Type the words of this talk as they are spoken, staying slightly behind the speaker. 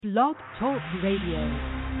Blog Talk Radio.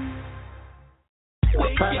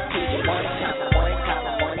 Wake your TV morning combo.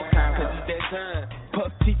 Cause it's that time. Puff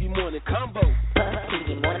TV morning combo. Puff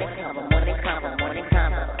TV morning combo.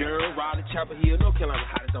 Girl, Raleigh, Chapel Hill, North Carolina,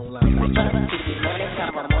 hottest online. Puff TV morning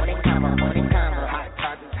combo. Hot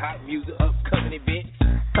topics, hot music, upcoming events.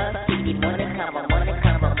 Puff TV morning combo. Now if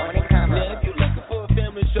you're looking for a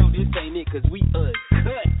family show, this ain't it, cause we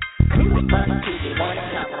uncut. Puff TV morning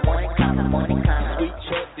combo. Sweet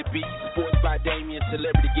Chuck, the beat, sports by Damien,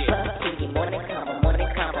 celebrity guest. Puff TV morning combo.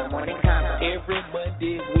 Every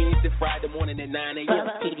Monday, Wednesday, Friday morning at 9 a.m.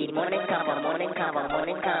 Puff TV morning combo.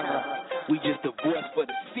 We just the voice for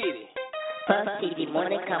the city. Puff TV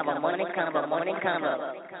morning combo.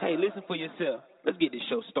 Hey, listen for yourself. Let's get this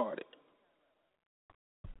show started.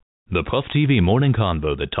 The Puff TV Morning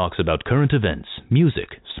Convo that talks about current events,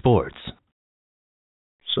 music, sports.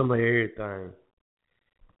 Some of everything.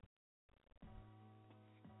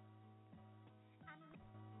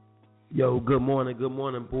 Yo, good morning,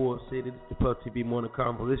 Bull City. This is the Puff TV Morning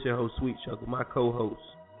Convo. This is your host, Sweet Chuck, my co-host.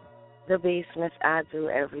 The Beast, Miss I Do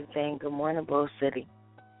Everything. Good morning, Bull City.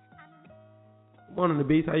 Good morning, The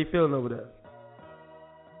Beast. How you feeling over there?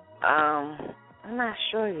 I'm not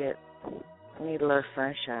sure yet. I need a little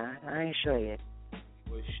sunshine. I ain't sure yet.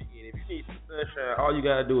 Well, shit, if you need some sunshine, all you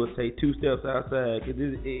gotta do is take 2 steps outside, because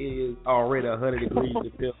it is already 100 degrees to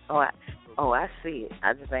feel. I see it.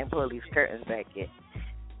 I just ain't pulled these curtains back yet.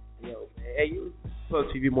 Yo, man, hey, you Puff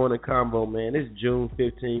TV Morning Combo, man. It's June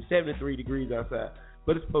 15th, 73 degrees outside,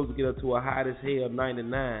 but it's supposed to get up to a hot as hell,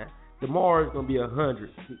 99. Tomorrow it's gonna be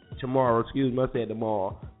 100. Tomorrow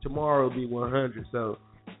will be 100. So,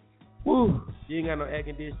 woo, you ain't got no air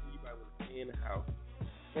conditioning, you might want to stay in the house.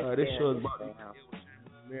 This show is brought to you by the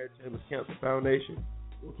Mary Chambers Cancer Foundation.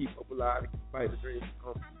 We'll keep up alive and fight the dreams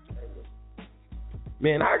of Chamber.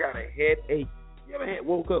 Man, I got a headache. You ever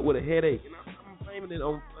woke up with a headache? And I'm blaming it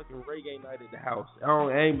on fucking reggae night at the house.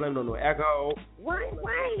 I ain't blaming it on no alcohol. Why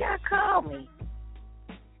y'all call me?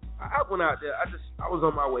 I went out there. I was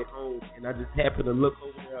on my way home, and I just happened to look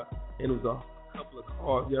over there, and it was a couple of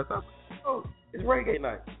cars. Yeah, so I was like, oh, it's reggae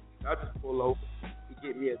night. I just pull over to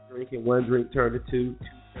get me a drink, and one drink turned to 2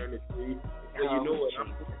 turned to 3. So you know what?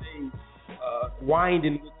 I'm sitting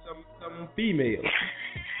winding with some female.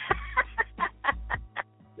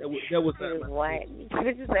 That was What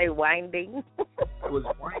did you say, winding? It was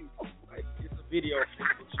winding. Like, it's a video.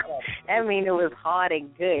 I mean, it was hard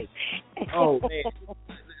and good. Oh, man.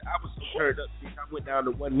 I was so turned up. I went down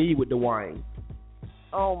to one knee with the wine.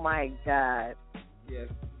 Oh, my God. Yes. You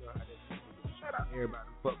know how that shout out to everybody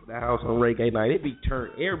who fuck with the house on reggae night. It be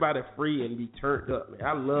turned. Everybody free and be turned up, man.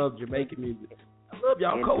 I love Jamaican music. I love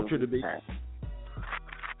y'all culture to be.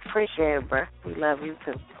 Appreciate it, bro. We love you,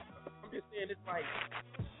 too. I'm just saying, it's like,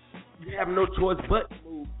 you have no choice but to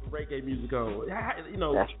move the reggae music on. You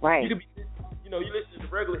know, that's right. You can be, you listen to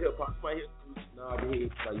the regular hip hop. You might hear some nod your head,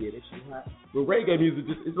 like, yeah, that shit hot. But reggae music,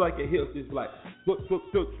 it's like a hip. It's like, work it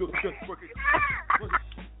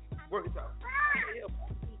out.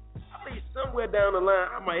 I mean, somewhere down the line,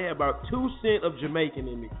 I might have about 2 cents of Jamaican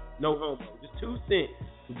in me. No homo, just 2 cents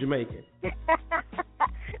of Jamaican. 2%.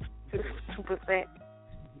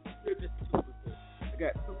 Just 2%. I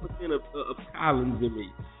got 2% of Collins in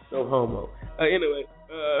me. No homo. Anyway,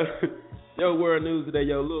 yo, world news today.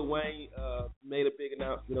 Yo, Lil Wayne made a big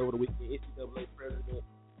announcement over the weekend. NCAA president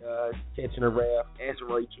catching a rap, asking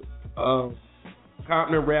Rachel.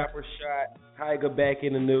 Compton rapper shot. Tiger back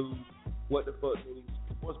in the news. What the fuck news?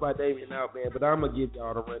 Sports by Damien out, man. But I'm gonna give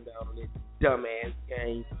y'all the rundown on this dumbass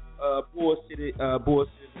game. Bull City news. I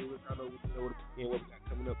know we know what we got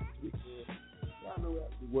coming up this weekend. Y'all know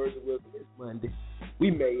the words of wisdom this Monday.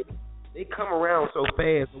 We made it. They come around so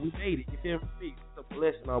fast, and we made it. You feel me? It's a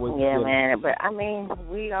blessing always. Yeah, man. But, I mean,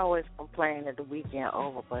 we always complain that the weekend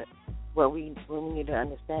over, but what we need to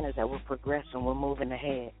understand is that we're progressing. We're moving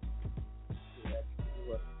ahead.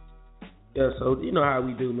 Yeah, so you know how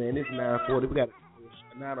we do, man. It's 9:40. We got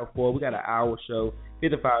 9:04. We got an hour show,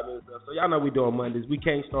 55 minutes left. So y'all know we doing Mondays. We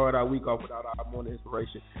can't start our week off without our morning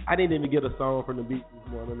inspiration. I didn't even get a song from the Beats this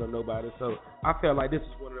morning or nobody. So I felt like this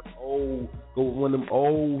is one of them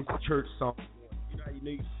old church songs. You know how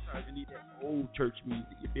sometimes you need that old church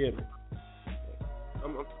music. You feel me?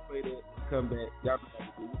 I'm gonna play that. Come back. Y'all know how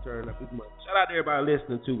we do. We turn up this month. Shout out to everybody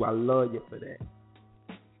listening too. I love you for that.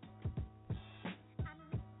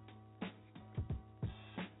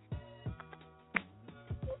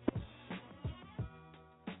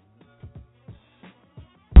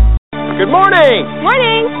 Good morning.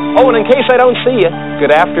 Morning. Oh, and in case I don't see you,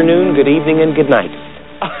 good afternoon, good evening, and good night.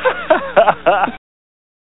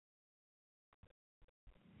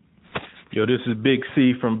 Yo, this is Big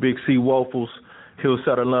C from Big C Waffles,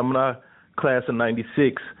 Hillside Alumni, class of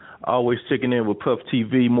 96. Always checking in with Puff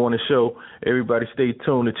TV morning show. Everybody stay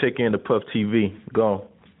tuned to check in to Puff TV. Go on.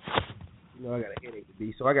 You know, I got a headache to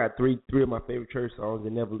be. So I got three of my favorite church songs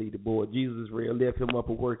that never leave the board. Jesus is real. Lift him up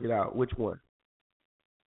and work it out. Which one?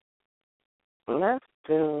 Let's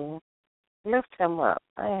do Lift Him Up.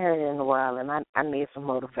 I ain't heard it in a while, and I need some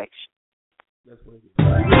motivation. That's what it is.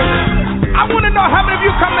 I want to know how many of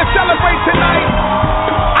you come to celebrate tonight.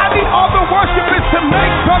 I need all the worshipers to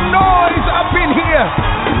make some noise up in here.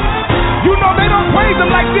 You know they don't praise him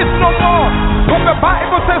like this no more. But the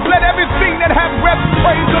Bible says let everything that have breath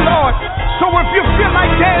praise the Lord. So if you feel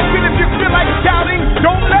like dancing, if you feel like shouting,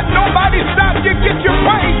 don't let nobody stop you. Get your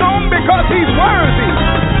praise on because he's worthy.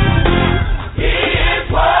 He is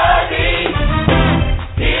worthy.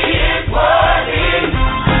 He is worthy.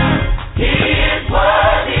 He is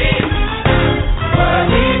worthy.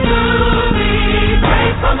 Worthy to be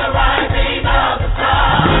praised from the rising of the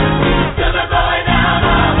sun to the going down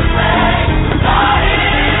of the same. God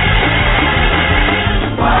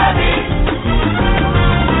is worthy.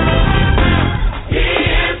 He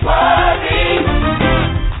is worthy.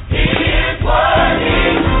 He is worthy.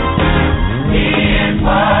 He is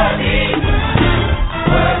worthy.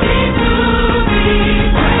 Worthy to be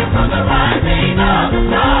praised from the rising of the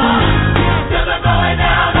sun to the going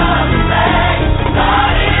down of the same.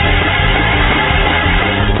 God is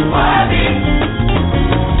worthy.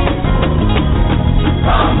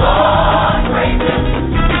 Come on, praise him.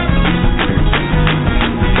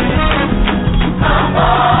 Come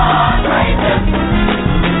on, praise him.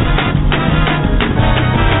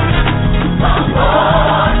 Come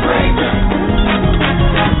on, praise him.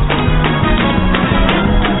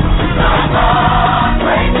 Come on,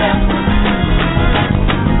 praise him.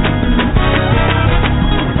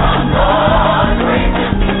 Come on, praise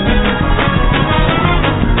him.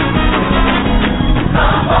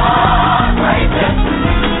 Come on, praise him.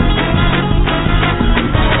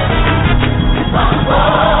 Come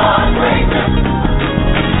on, praise him.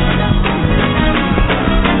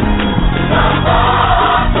 Come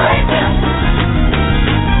on, praise him.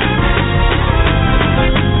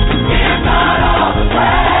 Give God all the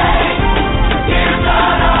praise. Give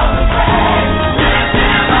God all the praise. Lift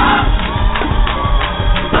him up.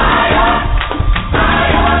 Higher,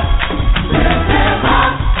 higher. Lift him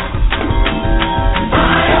up. Higher, higher. Lift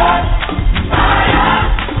him up. Higher, higher.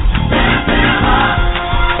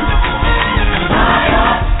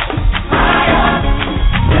 Lift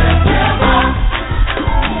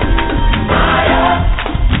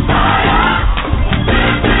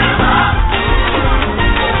him up. Higher, higher.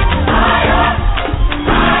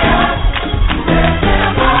 Lift him up.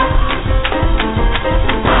 Higher,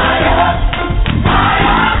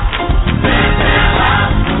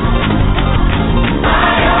 higher. Lift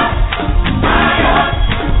him up.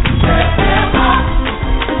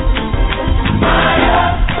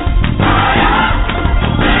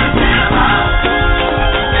 Higher, higher.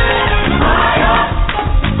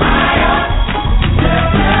 Lift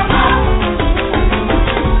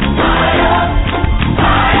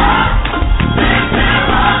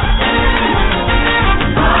him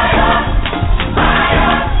up.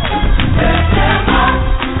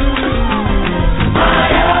 Higher, higher. Lift him up.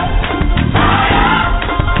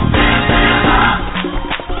 Higher, higher. Lift him up. Higher, higher.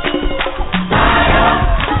 Lift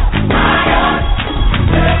him up.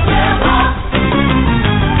 Higher, higher. Lift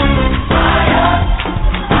him up. Higher, higher. Lift him up. Higher, higher. Lift him up. Higher, higher. Lift him up. Higher, higher. Lift him up. Higher, higher. Lift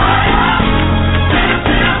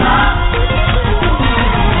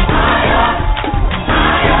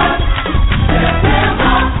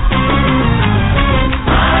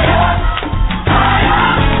him up.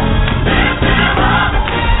 Higher,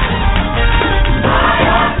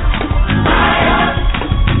 higher. Lift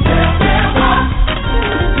him up. Higher, higher. Lift him up. Higher, higher. Lift him up. Higher,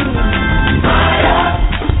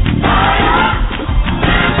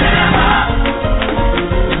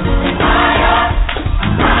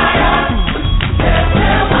 higher.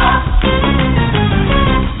 Lift him up.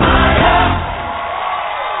 Higher.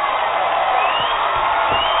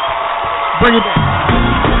 Bring it back.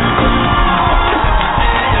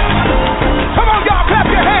 Come on, y'all, clap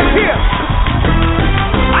your hands here.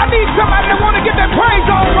 I need somebody that want to get their praise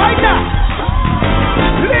on right now.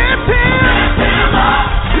 Lift him up.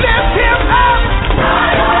 Lift him up.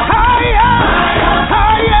 Higher. Higher.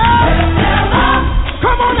 Higher. Lift him up.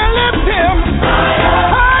 Come on and lift him.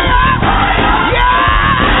 Higher. Higher.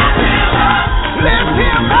 Yeah. Lift him up. Lift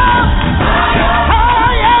him up.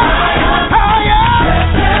 Higher. Higher.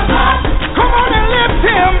 Lift him up. Come on and lift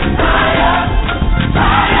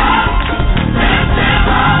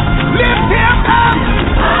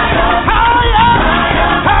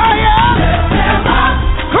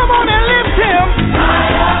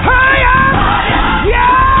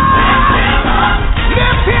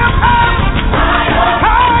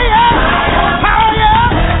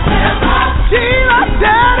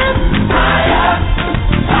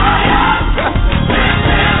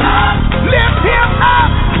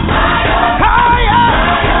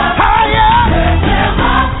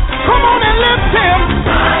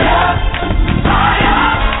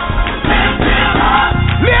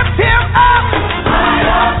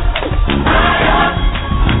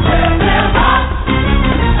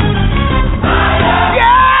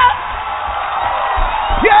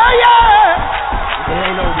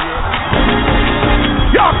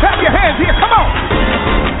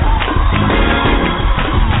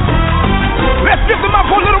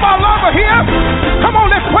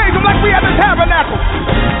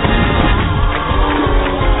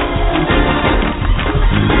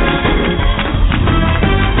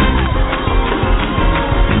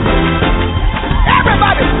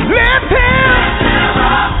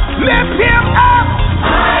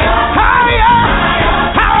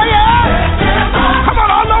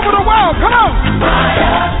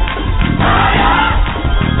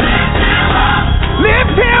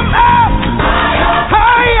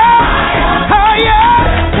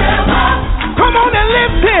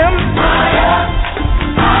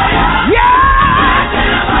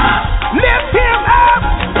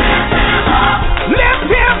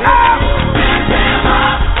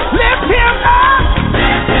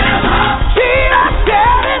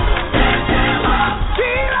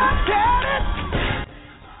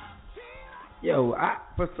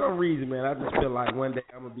some reason, man, I just feel like one day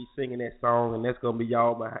I'm gonna be singing that song, and that's gonna be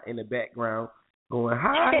y'all in the background going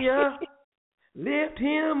higher, lift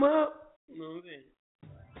him up. You know what I'm saying?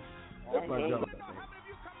 That's my job.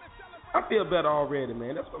 I feel better already,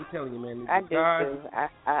 man. That's what I'm telling you, man. I do too.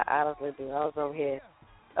 I honestly do. I was over here.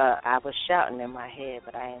 I was shouting in my head,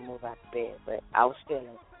 but I didn't move out of bed. But I was feeling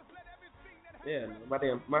it. Yeah,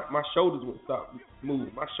 my shoulders would stop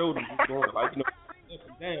moving. My shoulders was going like, you know, up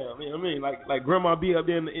and down. You know what I mean? Like grandma be up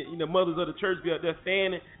there, in the mothers of the church be up there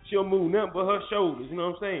standing. She'll move nothing but her shoulders. You know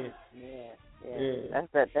what I'm saying? Yeah.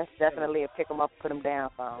 That's definitely a pick 'em up, put 'em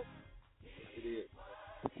down song. It is.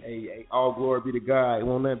 Hey, all glory be to God. It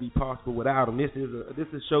won't nothing be possible without him. This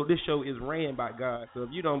show is ran by God. So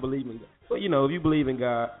if you don't believe in God, well, you know, if you believe in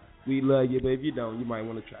God, we love you. But if you don't, you might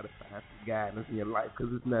want to try to find some guidance in your life,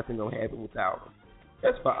 because there's nothing gonna happen without him.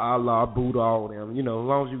 That's for Allah, Buddha, all them. You know, as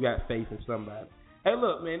long as you got faith in somebody. Hey,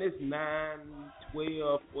 look, man, it's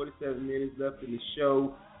 9:12, 47 minutes left in the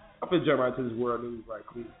show. I'm gonna jump right to this world news right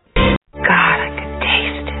quick. God, I can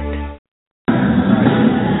taste it.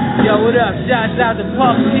 Yo, what up? Shouts out to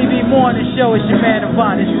Puff TV Morning Show. It's your man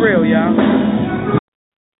Avant. It's real, y'all.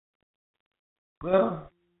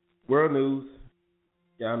 Well, world news.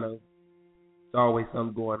 Y'all know, there's always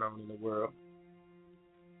something going on in the world,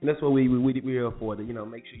 and that's what we're here for. To, you know,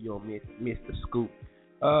 make sure you don't miss the scoop.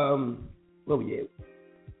 Where we at?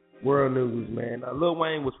 World news, man. Lil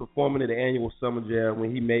Wayne was performing at the annual Summer Jam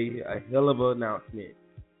when he made a hell of an announcement.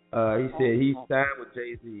 He said he signed with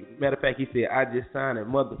Jay-Z. Matter of fact, he said, I just signed a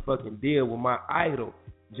motherfucking deal with my idol,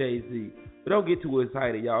 Jay-Z. But don't get to his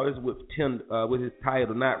title, y'all. It's with his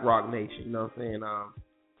title, not Rock Nation. You know what I'm saying?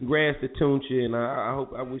 Congrats to Tunchi, and I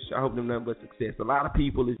hope them nothing but success. A lot of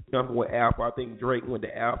people is jumping with Apple. I think Drake went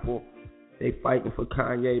to Apple. They fighting for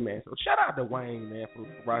Kanye, man. So shout out to Wayne, man, for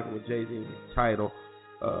rocking with Jay-Z and his title,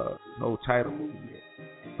 his whole title movement.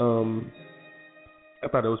 I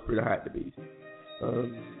thought it was pretty hot to be.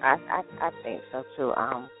 I think so too.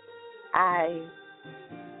 I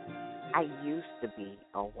used to be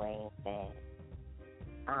a Wayne fan.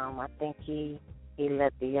 I think he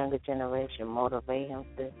let the younger generation motivate him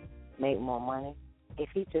to make more money. If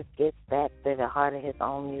he just gets back to the heart of his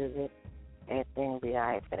own music, everything will be all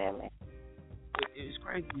right for that man. It's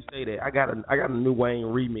crazy you say that. I got a new Wayne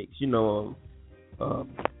remix. You know,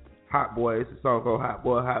 Hot Boy. It's a song called Hot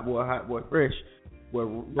Boy Fresh. Where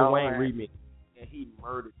Lil Wayne remix. And he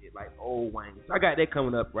murdered it like old Wayne. So I got that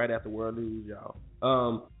coming up right after World News, y'all.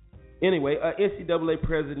 Anyway, NCAA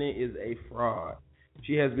president is a fraud.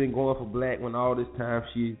 She has been going for black when all this time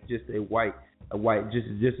she's just a white,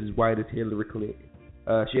 just as white as Hillary Clinton.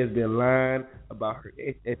 She has been lying about her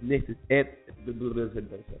ethnicity.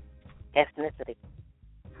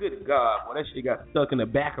 Good God, boy, that shit got stuck in the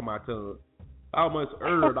back of my tongue. I almost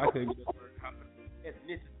heard I couldn't get that word out.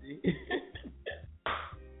 Ethnicity.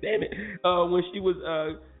 Damn it. When she was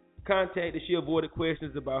contacted, she avoided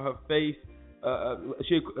questions about her face.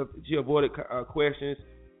 She avoided questions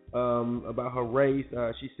about her race.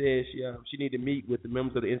 She said she needed to meet with the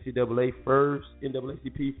members of the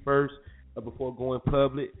NAACP first before going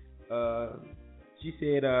public. She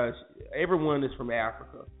said everyone is from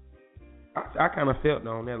Africa. I kind of felt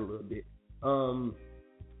on that a little bit.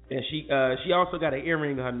 And she also got an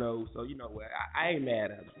earring in her nose, so you know what? I ain't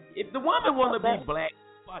mad at her. If the woman want to be black,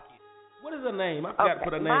 fuck it. What is her name? I forgot to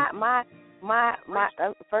put her name.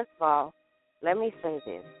 First of all, let me say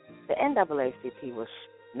this: the NAACP was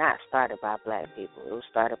not started by black people. It was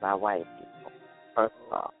started by white people. First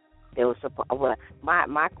of all, there was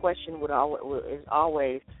my question is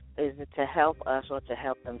always is it to help us or to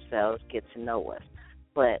help themselves get to know us.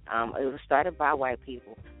 But it was started by white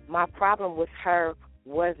people. My problem with her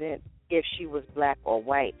wasn't if she was black or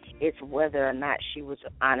white. It's whether or not she was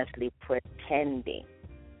honestly pretending.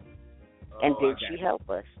 And did she help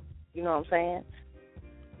us? You know what I'm saying?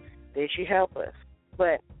 Did she help us?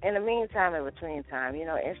 But in the meantime, in between time, you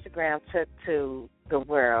know, Instagram took to the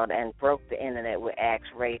world and broke the internet with Ask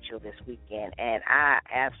Rachel this weekend. And I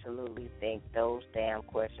absolutely think those damn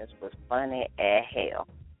questions was funny as hell.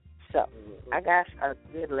 So I got a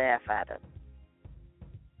good laugh out of it.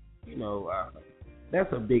 You know,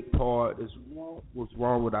 that's a big part. Is what's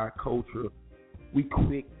wrong with our culture. We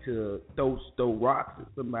quick to throw rocks at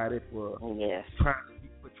somebody for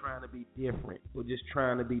trying to be different, or just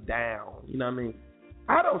trying to be down. You know what I mean?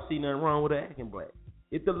 I don't see nothing wrong with her acting black.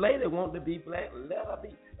 If the lady wants to be black, let her be.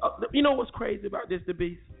 You know what's crazy about this, the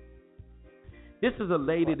Beast? This is a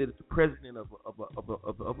lady that is the president of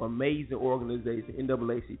an amazing organization,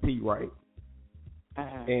 NAACP, right?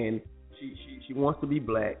 Uh-huh. And she wants to be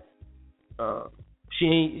black. She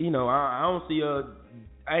ain't, you know, I don't see her.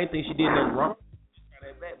 I ain't think she did nothing wrong. She got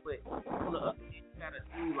that back. but on the other hand, you got a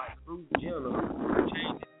dude like Bruce Jenner who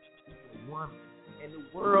changed it to a woman, and the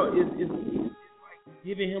world is like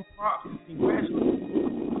giving him props and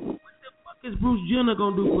congratulations. What the fuck is Bruce Jenner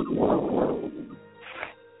gonna do for the world?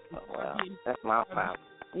 Well, that's my problem.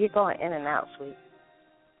 You're going in and out, sweet.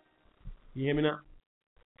 You hear me now?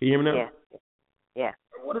 Can you hear me now? Yeah. Yeah.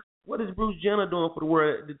 What is Bruce Jenner doing for the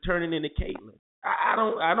world to turning into Caitlyn? I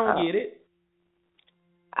don't get it.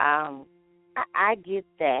 I get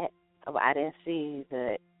that. I didn't see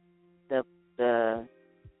the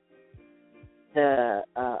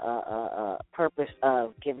purpose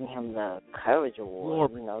of giving him the Courage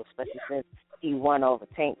Award, especially since he won over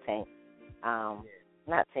Tank.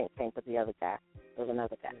 Not Tank, but the other guy. There was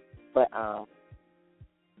another guy. But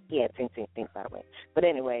Tank, by the way. But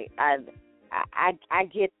anyway, I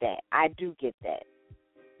get that. I do get that.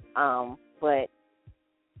 But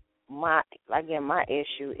my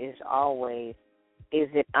issue is always, is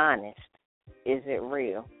it honest? Is it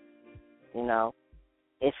real?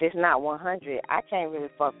 If it's not 100, I can't really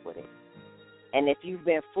fuck with it. And if you've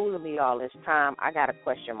been fooling me all this time, I got to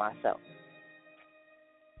question myself.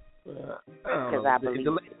 Because I believe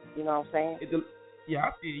it. You know what I'm saying? I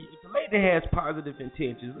feel you. If the lady has positive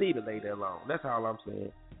intentions, leave the lady alone. That's all I'm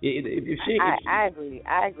saying. I agree.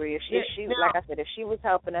 If she like I said, if she was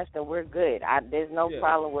helping us, then we're good. There's no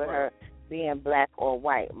problem with her being black or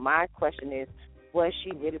white. My question is, was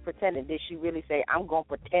she really pretending? Did she really say, I'm going to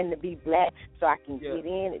pretend to be black so I can get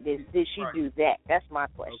in? Did she do that? That's my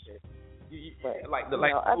question. Okay. But,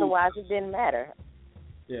 otherwise, it didn't matter.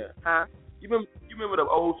 Yeah. Huh? You remember the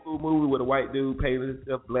old school movie where the white dude painted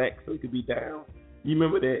himself black so he could be down? You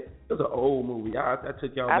remember that? It was an old movie. I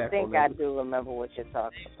took y'all back on that. I think I do remember what you're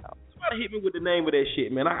talking about. Somebody hit me with the name of that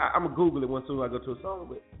shit, man. I'm going to Google it once soon as I go to a song.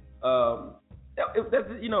 But,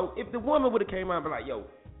 if the woman would have came out and been like, yo,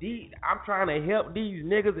 I'm trying to help these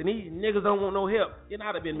niggas, and these niggas don't want no help, then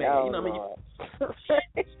I'd have been mad. You know what I mean?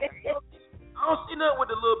 I don't see nothing with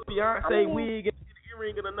the little Beyonce wig and the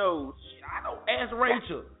earring in the nose. Shit, I don't ask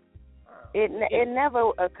Rachel. It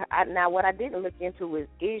never. Now, what I didn't look into is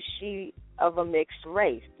she of a mixed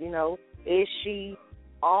race? Is she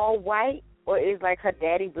all white, or is like her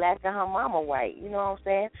daddy black and her mama white? You know what I'm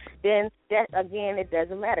saying? Then that again, it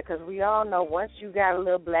doesn't matter because we all know once you got a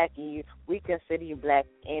little black in you, we consider you black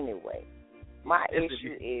anyway. My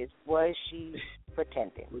issue is, was she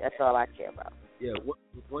pretending? That's all I care about. Yeah,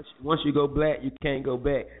 once you go black, you can't go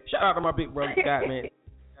back. Shout out to my big brother Scott, man. He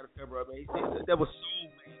said that was Soul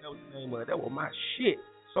Man. That was the name of it. That was my shit.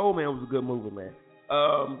 Soul Man was a good movie, man.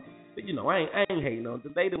 But I ain't hating on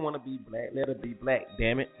it. They didn't want to be black. Let her be black.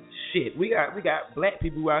 Damn it. Shit, we got black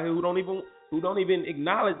people out here who don't even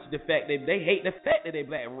acknowledge the fact that they hate the fact that they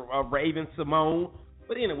black. Raven Simone.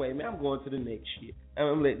 But anyway, man, I'm going to the next shit. I'm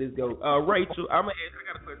gonna let this go. Rachel, I got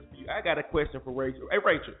a question for you. I got a question for Rachel. Hey,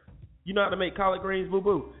 Rachel, you know how to make collard greens, boo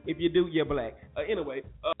boo? If you do, you're black. Anyway,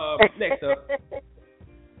 next up.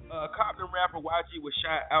 Compton rapper YG was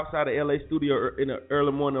shot outside of LA studio in the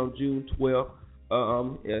early morning on June 12th.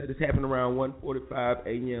 This happened around 1:45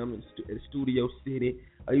 a.m. in Studio City.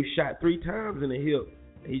 He shot 3 times in the hip.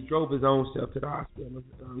 He drove his own self to the hospital.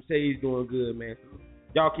 Say he's doing good, man. So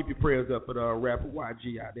y'all keep your prayers up for the rapper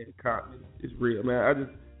YG out there in Compton. It's real, man.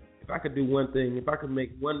 If I could do one thing, if I could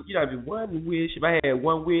make one, one wish. If I had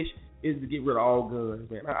one wish, is to get rid of all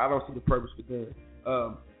guns, man. I don't see the purpose for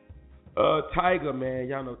guns. Tyga, man,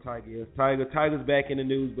 y'all know Tyga is. Tyga's back in the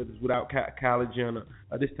news, but it's without Kylie Jenner.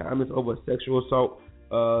 This time it's over a sexual assault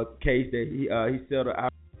case that he settled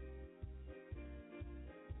out.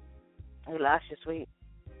 We lost you, sweet.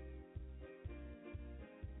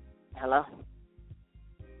 Hello?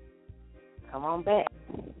 Come on back.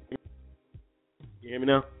 You hear me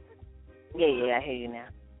now? Yeah, I hear you now.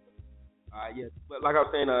 Yeah, but like I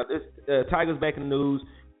was saying, Tyga's back in the news.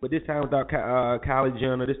 But this time without Kylie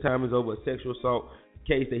Jenner. This time is over a sexual assault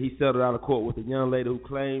case that he settled out of court with a young lady who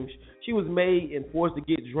claims she was made and forced to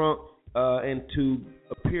get drunk and to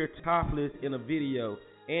appear topless in a video.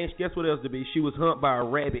 And guess what else to be? She was humped by a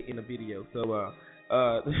rabbit in a video. So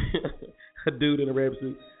a dude in a rabbit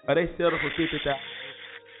suit. They settled for $50,000.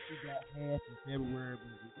 She got half in February,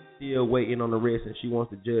 but still waiting on the rest, and she wants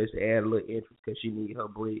the judge to add a little interest because she needs her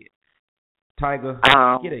bread. Tyga,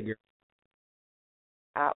 get that girl.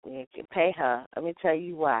 You can pay her. Let me tell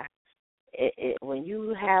you why. When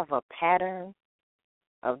you have a pattern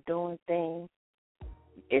of doing things,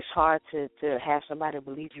 it's hard to have somebody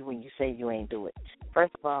believe you when you say you ain't do it.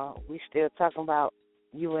 First of all, we still talking about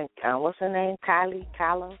you and what's her name? Kyla?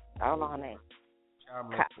 I don't know her name.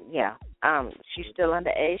 Yeah. She's still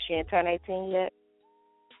underage. She ain't turned 18 yet.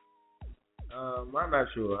 I'm not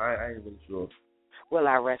sure. I ain't really sure. will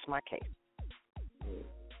I rest my case?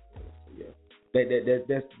 Yeah. That's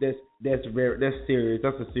serious.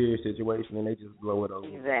 That's a serious situation, and they just blow it over.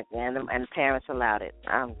 Exactly, and the parents allowed it.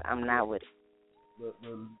 I'm not with it.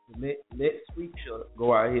 Let Sweet Chuck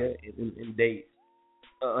go out here and date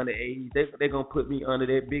underage. They're gonna put me under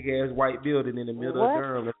that big ass white building in the middle of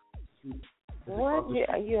Durham. What?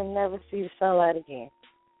 You'll never see the sunlight again.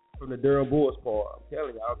 From the Durham Bulls Park. I'm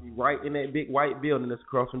telling you, I'll be right in that big white building that's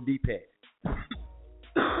across from D-Pack.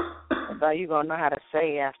 So you're going to know how to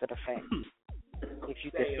say after the fact, if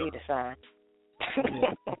you can see the sign.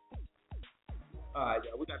 All right,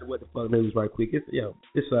 y'all, we got the What the Fuck News right quick. It's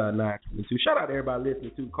 9:22. Shout out to everybody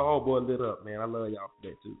listening to Call Boy Lit Up, man. I love y'all for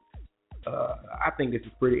that, too. I think this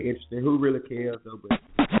is pretty interesting. Who really cares, though? But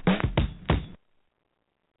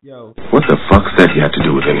yo, what the fuck's that you have to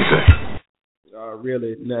do with anything?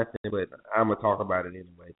 Really nothing, but I'm gonna talk about it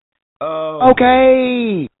anyway.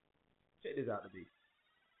 Okay. Check this out, to be.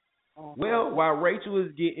 Well, while Rachel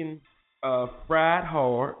is getting fried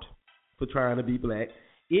hard for trying to be black,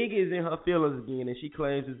 Iggy is in her feelings again, and she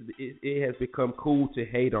claims it has become cool to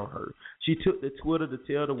hate on her. She took to Twitter to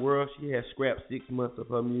tell the world she has scrapped 6 months of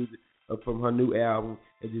her music from her new album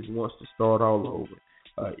and just wants to start all over.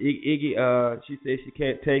 Iggy, she says she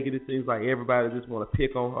can't take it. It seems like everybody just want to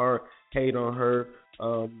pick on her, hate on her.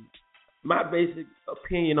 My basic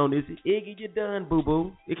opinion on this is, Iggy, you're done,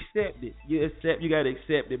 boo-boo. Accept it. You got to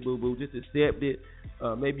accept it, boo-boo. Just accept it.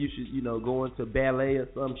 Maybe you should, go into ballet or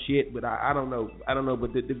some shit, but I don't know.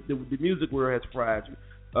 But the music world has fried you.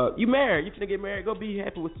 You married. You finna get married. Go be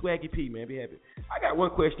happy with Swaggy P, man. Be happy. I got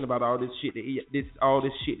one question about all this shit that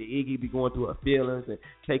Iggy be going through her feelings and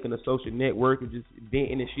taking a social network and just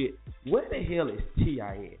venting and shit. Where the hell is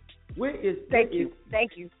T.I. at? Thank you.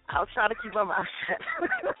 I was trying to keep my mouth shut.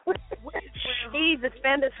 He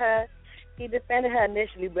defended her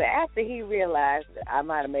initially, but after he realized that I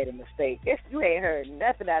might have made a mistake, you ain't heard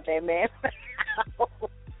nothing out there, man.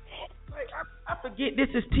 I forget this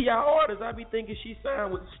is T.I. artist. I be thinking she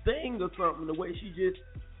signed with Sting or something. The way she just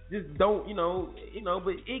don't,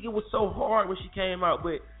 But Iggy was so hard when she came out,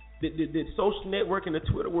 but the social network and the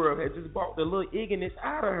Twitter world has just brought the little Igginess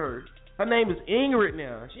out of her. Her name is Ingrid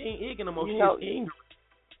now. She ain't Iggy no more. She's Ingrid.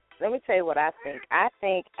 Let me tell you what I think. I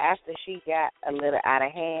think after she got a little out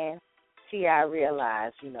of hand, T.I.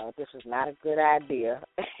 realized, this was not a good idea,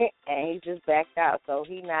 and he just backed out. So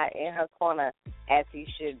he's not in her corner as he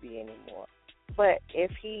should be anymore. But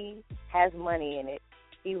if he has money in it,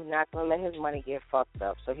 he's not going to let his money get fucked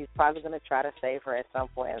up. So he's probably going to try to save her at some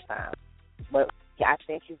point in time. But I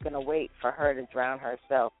think he's going to wait for her to drown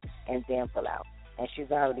herself and then pull out. And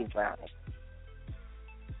she's already drowning.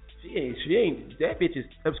 She ain't. That bitch is.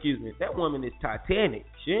 Excuse me. That woman is Titanic.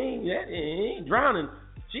 She ain't drowning.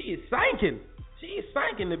 She is sinking. She is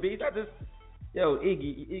sinking, the beast.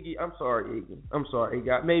 Iggy. I'm sorry,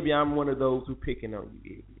 Iggy. Maybe I'm one of those who picking on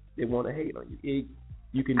you, Iggy. They want to hate on you, Iggy.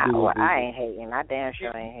 You can do it. I ain't hating. I damn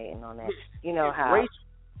sure ain't hating on that. You know how.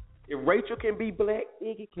 If Rachel can be black,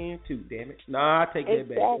 Iggy can too. Damn it. Nah, I take that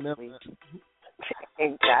back.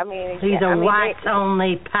 He's a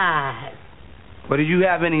whites-only pie. But do you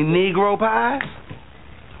have any Negro pies?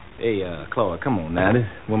 Hey, Claude, come on now. This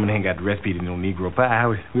woman ain't got the recipe to no Negro pie.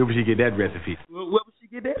 Where would she get that recipe? Where would she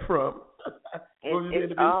get that from?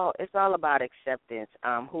 It's all about acceptance.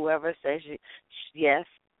 Whoever says yes,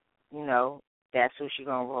 that's who she's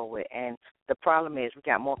going to roll with. And the problem is we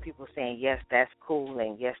got more people saying, yes, that's cool,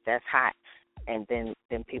 and yes, that's hot, and then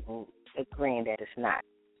people agreeing that it's not.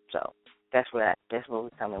 So that's where we're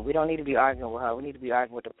coming. We don't need to be arguing with her. We need to be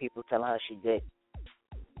arguing with the people telling her she's good.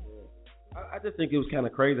 I just think it was kind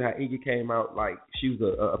of crazy how Iggy came out like she was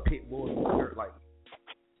a pit bull in the shirt, like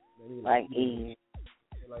Eve.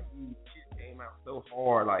 Like Eve, she came out so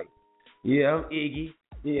hard, like, yeah, I'm Iggy.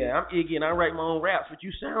 Yeah, I'm Iggy, and I write my own raps, but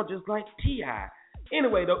you sound just like T.I.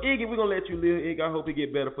 Anyway, though, Iggy, we're going to let you live, Iggy. I hope it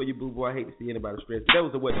get better for you, boo boy. I hate to see anybody stressed. That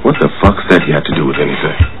was what the fuck's that you have to do with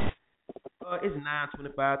anything? It's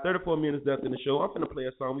 9:25, 34 minutes left in the show. I'm finna play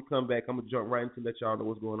a song. We come back. I'm gonna jump right into let y'all know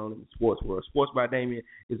what's going on in the sports world. Sports by Damien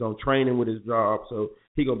is on training with his job, so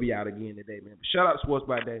he gonna be out again today, man. But shout out to Sports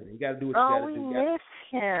by Damien. You gotta do what you gotta do. We miss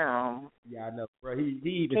him. Yeah, I know, bro. He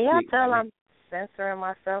even. Can y'all sick, tell man. I'm censoring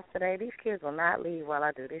myself today? These kids will not leave while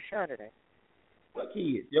I do this show today. What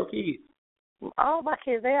kids? Your kids? All my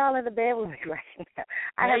kids, they all in the bed with me right now.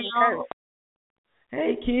 I have to curse.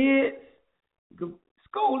 Hey, kids.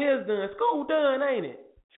 School is done. School done, ain't it?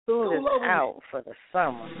 School is out for the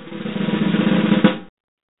summer.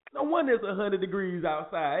 No wonder it's 100 degrees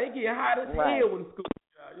outside. It get hot as hell when school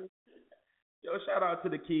is out. Yo, shout out to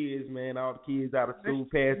the kids, man. All the kids out of school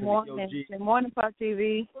passing. Good morning, Pop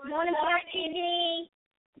TV. Good morning, Pop TV.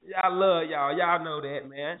 Y'all love y'all. Y'all know that,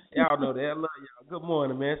 man. Y'all know that. I love y'all. Good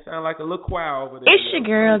morning, man. Sound like a little choir over there. It's your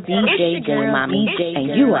girl, DJ J Mommy,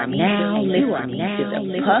 and you are now listening to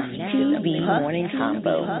the Puff TV Morning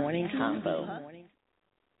Combo.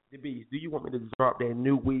 The Beast, do you want me to drop that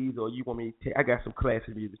new Weeds, or you want me to I got some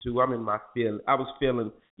classic music too. I'm in my feeling. I was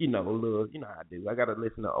feeling, a little, how I do. I gotta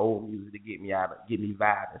listen to old music to get me out, get me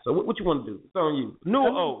vibing. So what you want to do? It's on you. New or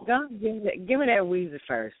old? Go give me that Weezy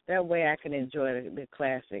first. That way I can enjoy the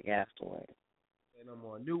classic afterwards. No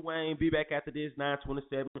more. New Wayne, be back after this,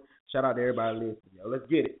 9:27. Shout out to everybody listening, yo. Let's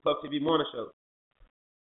get it. Puff TV Morning Show.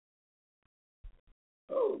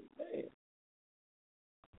 Oh man.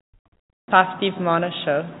 Puff TV Morning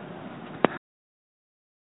Show.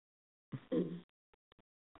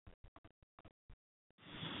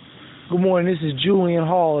 Good morning, this is Julian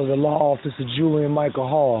Hall of the Law Office of Julian Michael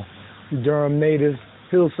Hall, Durham native,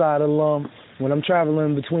 Hillside alum. When I'm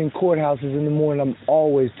traveling between courthouses in the morning, I'm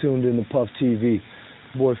always tuned in to Puff TV.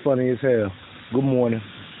 Boy, funny as hell. Good morning.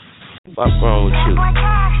 What's wrong with you?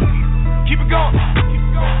 Keep it going.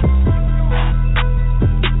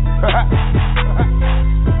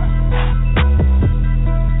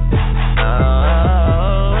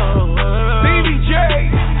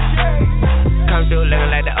 Come through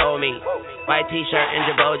looking like the old me. White t-shirt and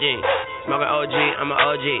Jabot jeans. Smoking OG, I'm an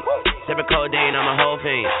OG. Sipping codeine, I'm a whole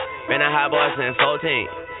fiend. Been a hot boy since 14.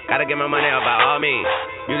 Gotta get my money up by all means.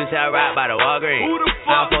 You just sell right by the Walgreens.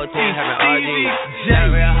 I'm 14, having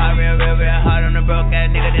RGs. Real hard on the broke ass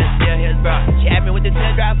nigga, then steal his bro. She asked me with the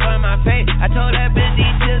teardrop on my face. I told that bitch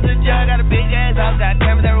these tears are jug. Got a big ass house, got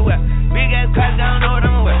cameras everywhere. Big ass cars, I don't know what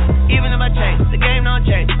I'm wear. Even in my chain, the game don't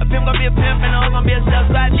change. A pimp gon' be a pimp and a hoe gon' be a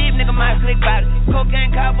self-spot. Deep nigga might click about it.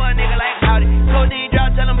 Cocaine cowboy nigga like howdy. Codeine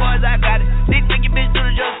drop, tell them boys I got it. Big freaky bitch do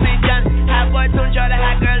the joke, speak Johnny. Hot boy tune, show the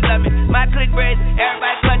hot girls love me. My click braids,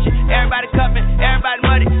 everybody clutching, everybody cuffing, everybody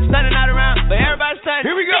muddy. Stunning out around, but everybody stunning.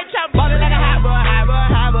 Here we go. Bitch, I'm ballin' like a hot boy,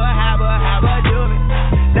 Juvie.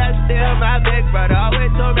 That's still my big brother.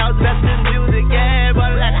 Always told me I was the best in music, yeah.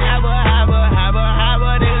 Ballin' like a hot boy,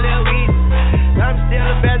 nigga, Lil Weezy. I'm still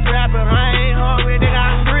the best rapper. I ain't hungry, nigga,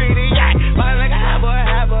 I'm greedy, yeah. Ballin' like a hot boy,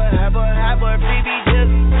 free beat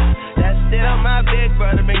jizzle. That's still my big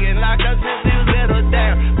brother. Been getting locked up since he was little,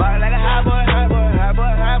 damn. Ballin' like a hot boy,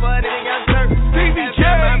 nigga, young Turk. DJ.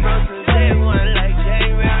 My bro since day one, like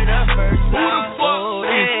January the 1st. Who the fuck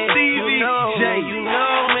is Stevie J? You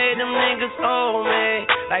know, made them niggas old me.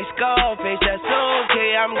 Like Scarface, that's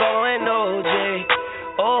okay. I'm going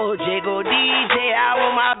OJ, go DJ. I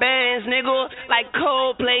want my bands, nigga. Like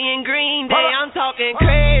Coldplay and Green Day. I'm talking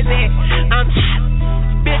crazy. I'm hot,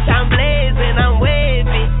 bitch. I'm blazing. I'm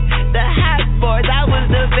wavy. The hot boys, I was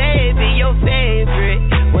the baby, your favorite.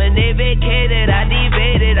 When they vacated, I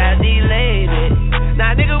debated, I delayed it.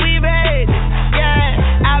 Now, nigga, we made it. Yeah,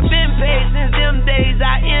 I've been paid since them days.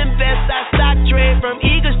 I invest, I stock trade from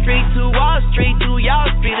Eagle Street to Wall Street to Y'all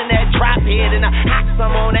Street in that drop head. And I hot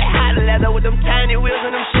some on that hot leather with them tiny wheels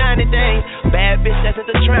and them shiny things. Bad bitch that's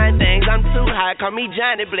into trying things. I'm too hot, call me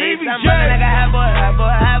Johnny Blaze. I'm running like a hot boy,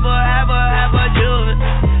 Juvie.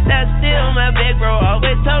 That's still my big bro.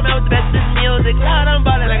 Always told me I was the best in music. Lord, I'm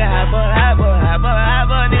ballin' like a hot boy,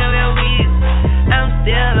 nigga, Lil Weezy. I'm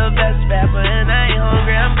still the best rapper and I ain't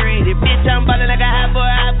hungry, I'm greedy. Bitch, I'm ballin' like a hot boy,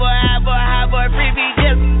 free beat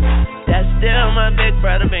jizzle. That's still my big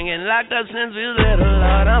brother. Been getting locked up since we was little.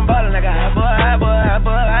 Lord, I'm ballin' like a hot boy,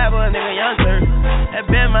 nigga, young Turk.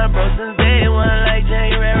 That been my bro since day one, like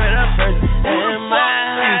January the 1st. And my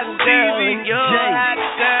hot girl and your hot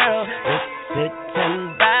girl is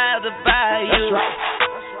sitting by the bayou.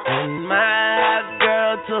 And my hot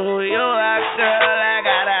girl to your hot girl, I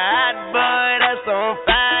got a hot boy that's on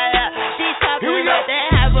fire. She's talking about that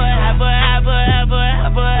hot boy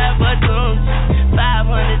tune.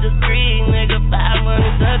 500 degrees, nigga,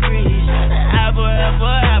 500 degrees. Hot boy,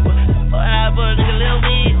 nigga, Lil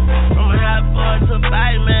Weezy. From a hot boy to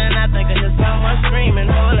fireman, I think I hear someone screaming.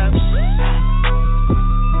 Hold up.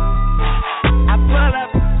 I pull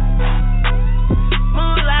up.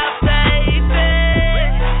 Moolah, baby.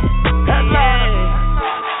 Yeah.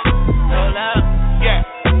 Hold up. Yeah.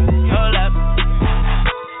 Hold up.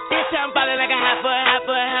 Bitch, I'm ballin' like a hot boy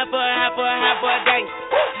gang.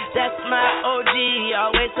 That's my OG.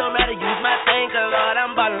 Always told me how to use my thing. Cause Lord,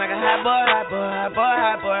 I'm ballin' like a hot boy, Elton.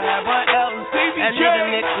 That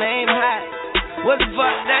nigga nickname hot. What the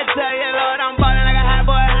fuck that tell you, Lord? I'm ballin' like a hot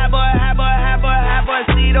boy,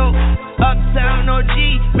 Cito. Uptown OG.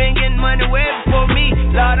 Been getting money way before me.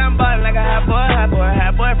 Lord, I'm ballin' like a hot boy,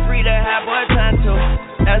 free the hot boy Tonto.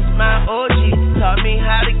 That's my OG.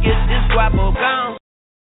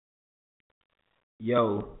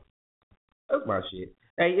 Yo, that's my shit.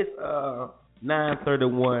 Hey, it's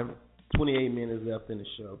 9:31, 28 minutes left in the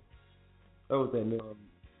show. That was that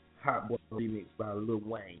Hot Boy remix by Lil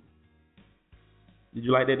Wayne. Did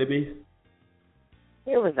you like that, the Beast?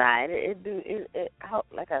 It was alright. It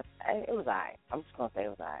was alright. I'm just gonna say it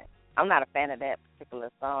was alright. I'm not a fan of that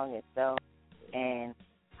particular song itself, and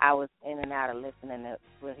I was in and out of listening to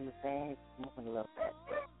what he was saying. He's moving a little fast,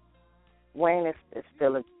 but Wayne is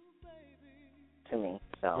still a to me.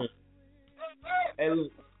 So, hey,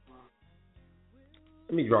 look,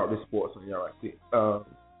 let me drop this sports on y'all right quick.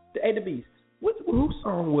 Hey, the Beast. Whose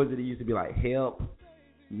song was it that used to be like "Help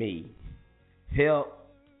Me"? Help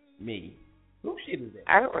me. Who shit is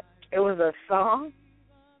that? It was a song?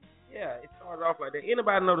 Yeah, it started off like that.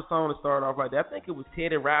 Anybody know the song that started off like that? I think it was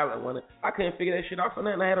Teddy Riley. I couldn't figure that shit out for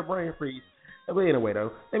nothing. I had a brain freeze. But anyway,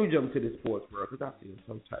 though, let me jump into this sports world because I feel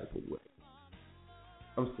some type of way.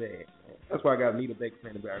 I'm sad, man. That's why I got Anita Baker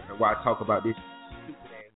in the background while I talk about this stupid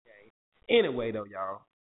ass game. Anyway, though, y'all.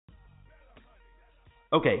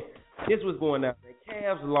 Okay, this was going down. The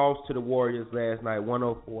Cavs lost to the Warriors last night,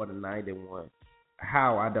 104-91.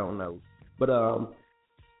 How, I don't know. But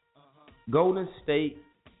Golden State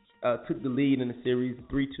took the lead in the series,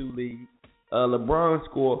 3-2 lead. LeBron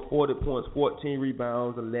scored 40 points, 14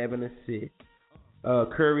 rebounds, 11 assists.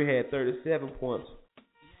 Curry had 37 points,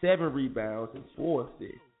 7 rebounds, and 4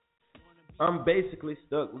 assists. I'm basically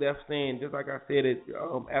stuck left saying, just like I said it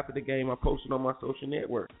after the game I posted on my social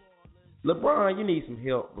network. LeBron, you need some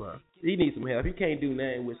help, bro. He needs some help. He can't do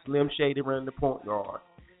nothing with Slim Shady running the point guard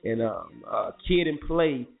and Kid and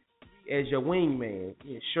Play as your wingman.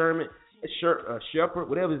 Yeah, Sherman, Shepard,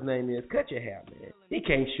 whatever his name is, cut your hair, man. He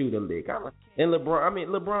can't shoot a lick. And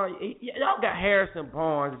LeBron, y'all got Harrison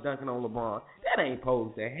Barnes dunking on LeBron. That ain't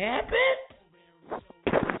supposed to happen.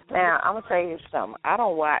 Now, I'm going to tell you something. I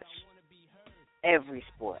don't watch every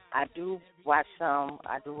sport. I do watch some.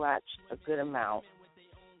 I do watch a good amount.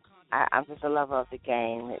 I'm just a lover of the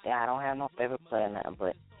game. I don't have no favorite player now,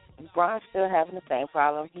 but LeBron's still having the same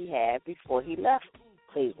problem he had before he left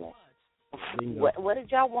Cleveland. What did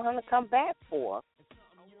y'all want him to come back for?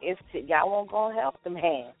 Y'all won't go and help the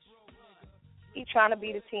man. He's trying to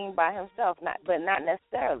beat the team by himself, but not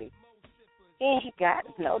necessarily. He got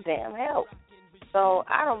no damn help. So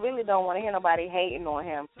I really don't want to hear nobody hating on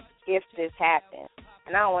him if this happens.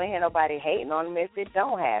 And I don't want to hear nobody hating on him if it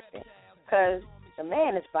don't happen. Because the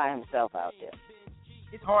man is by himself out there.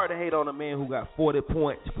 It's hard to hate on a man who got 40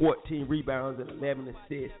 points, 14 rebounds, and 11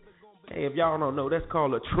 assists. Hey, if y'all don't know, that's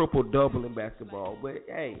called a triple-double in basketball. But,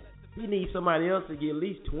 hey, he needs somebody else to get at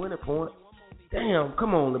least 20 points. Damn,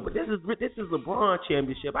 come on. This is LeBron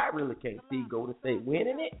championship. I really can't see Golden State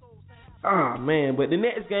winning it. Oh, man. But the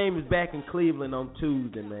next game is back in Cleveland on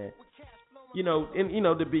Tuesday, man.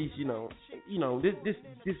 The Beast,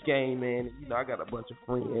 this game, man, I got a bunch of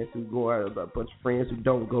friends who go out, a bunch of friends who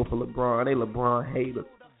don't go for LeBron. They LeBron haters.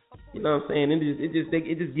 You know what I'm saying?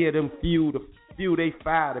 It just give them fuel they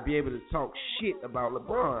fire to be able to talk shit about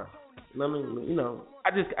LeBron. I mean,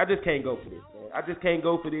 I just can't go for this, man. I just can't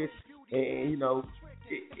go for this. And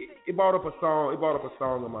it brought up a song. It brought up a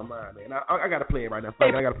song in my mind, man. I gotta play it right now.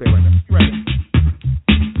 I gotta play it right now. Be right back.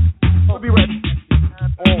 I'll be right back.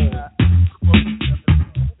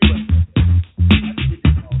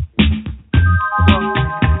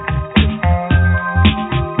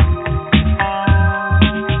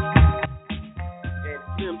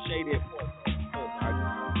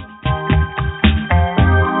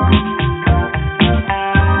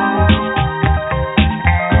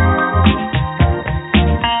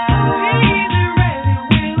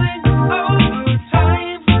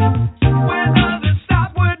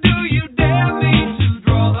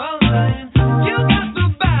 You got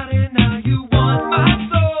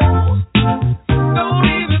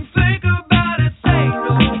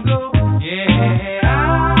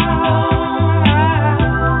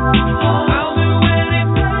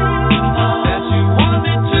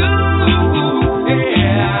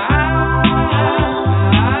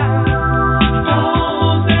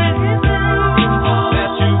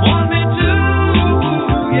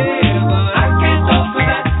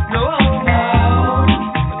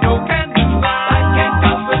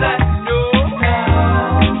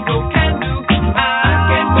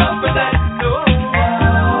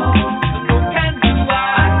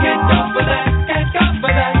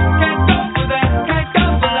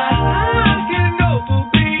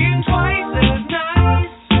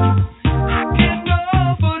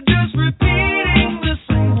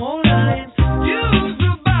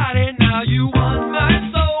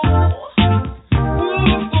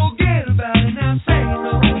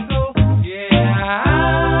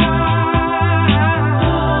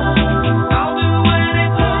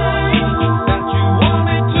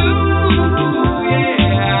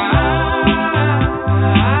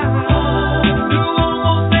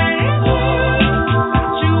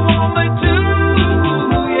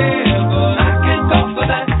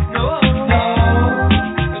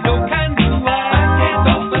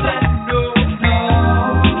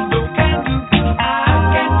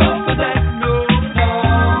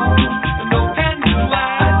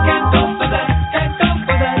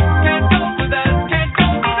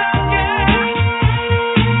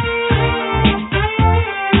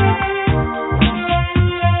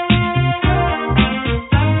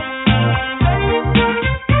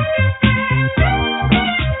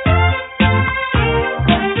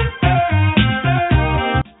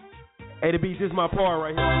is my part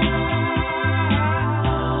right here.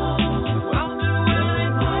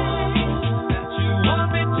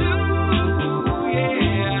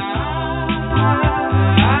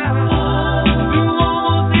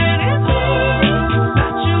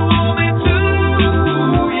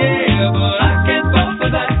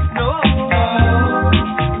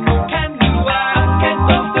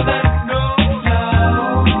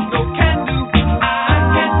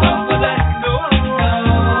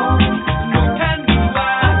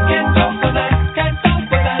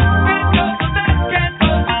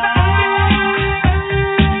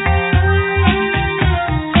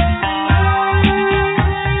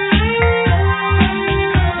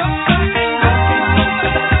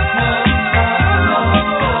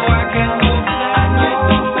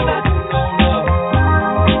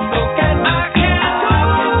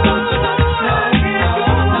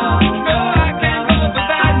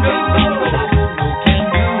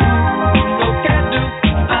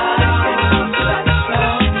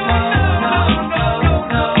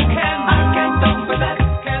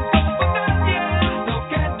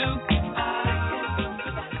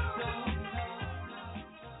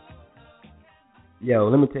 Yo,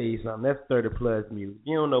 let me tell you something. That's 30 plus music.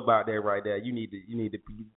 You don't know about that right there. You need to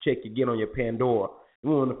check your get on your Pandora.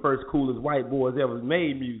 You're one of the first coolest white boys ever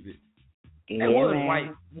made music. Yeah, that was man.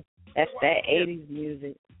 white. That's that 80s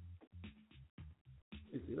music.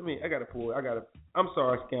 I'm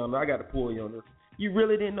sorry, Scoundrel. I got to pull you on this. You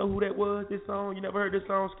really didn't know who that was, this song? You never heard this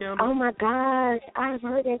song, Scoundrel? Oh, my gosh. I've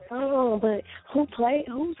heard that song, but who's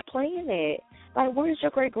playing it? Like, where's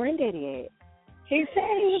your great-granddaddy at? He said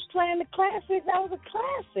he was playing the classic. That was a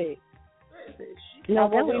classic. No,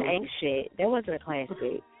 that ain't shit. That wasn't a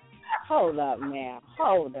classic. Hold up now.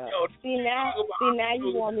 Hold up. See now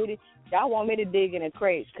you want me to, y'all want me to dig in the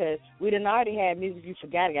crates because we done already had music you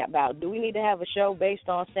forgot about. Do we need to have a show based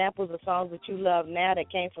on samples of songs that you love now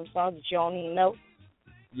that came from songs that you don't even know?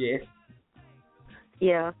 Yes.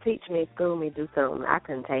 Yeah, teach me, school me, do something. I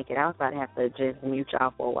couldn't take it. I was about to have to just mute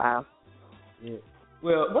y'all for a while. Yeah.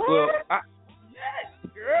 Well,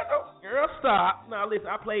 Girl, stop. Now listen,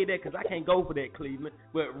 I played that because I can't go for that, Cleveland.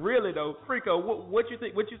 But really though, Freako, what you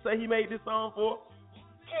think? What you say he made this song for?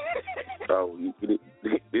 So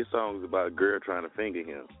this song is about a girl trying to finger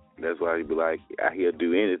him. That's why he be like, he'll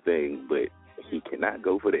do anything, but he cannot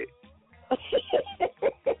go for that.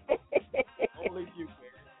 Only you,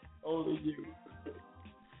 man. Only you.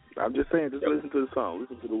 I'm just saying, just listen to the song,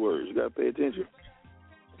 listen to the words. You gotta pay attention.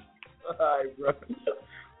 All right, bro.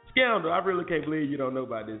 Scoundrel, I really can't believe you don't know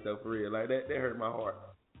about this though, for real. Like that hurt my heart.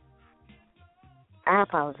 I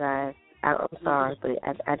apologize. I'm sorry, but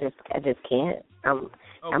I just can't. I'm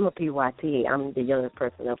a PYT. I'm the youngest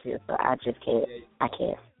person up here, so I just can't. I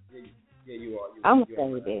can't. Yeah, you are. I'm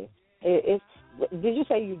gonna say this. Did you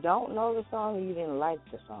say you don't know the song or you didn't like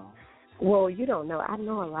the song? Well, you don't know. I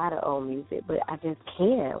know a lot of old music, but I just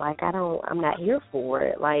can't. Like I'm not here for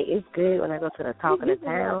it. Like it's good when I go to the Talk of the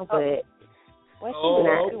Town, but. When she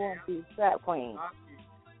won't be trap queen. I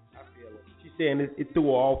feel it. She's saying it threw her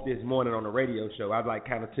off this morning on the radio show. I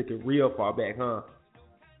kind of took it real far back, huh?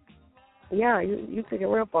 Yeah, you took it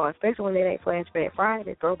real far, especially when it ain't Flashback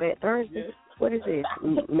Friday, Throwback Thursday. Yeah. What is this?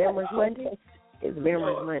 Memories Monday? It's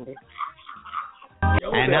Memories Monday.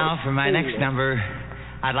 And now for my next number,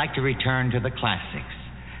 I'd like to return to the classics.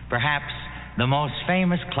 Perhaps the most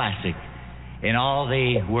famous classic in all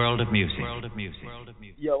the world of music.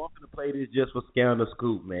 Yo, I'm going to play this just for Scoundrel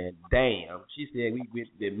Scoop, man. Damn. She said we went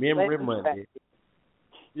to Memory Monday.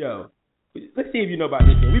 Yo, let's see if you know about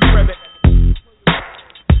this thing. We be right back.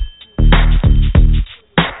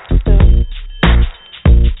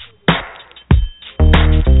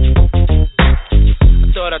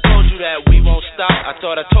 I thought I told you that we won't stop. I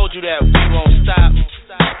thought I told you that we won't stop.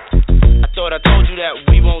 I thought I told you that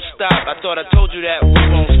we won't stop. I thought I told you that we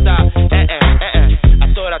won't stop. I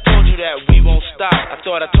thought I told you that we won't stop. I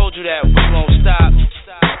thought I told you that we won't stop.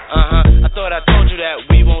 I thought I told you that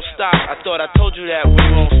we won't stop. I thought I told you that we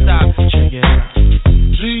won't stop. Check it out.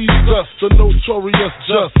 Jesus, the notorious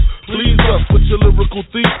just. Please us with your lyrical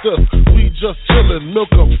thesis. We just chillin',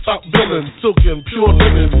 milk 'em, top billin', silkin', pure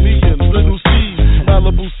linen, me and Little C,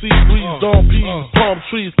 Malibu sea breeze, Dawn peas, palm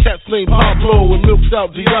trees, cats named Pablo and milked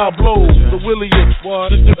out Diablo. The williest,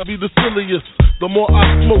 this be the silliest. The more I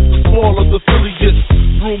smoke, the smaller the silly gets.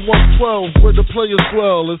 Room 112, where the players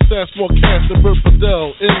dwell, and stash more cash than Bert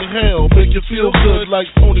Fidel. Inhale, make you feel good like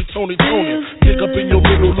Tony. Kick up in your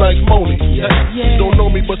middle like Moni. She don't know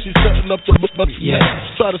me, but she's setting up the money.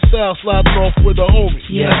 Try to style sliding off with a homie.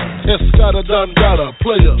 Escada Dangada,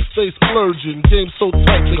 player, stay splurging. Game so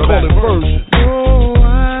tight, they call it version. Oh,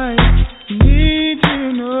 I need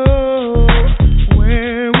to know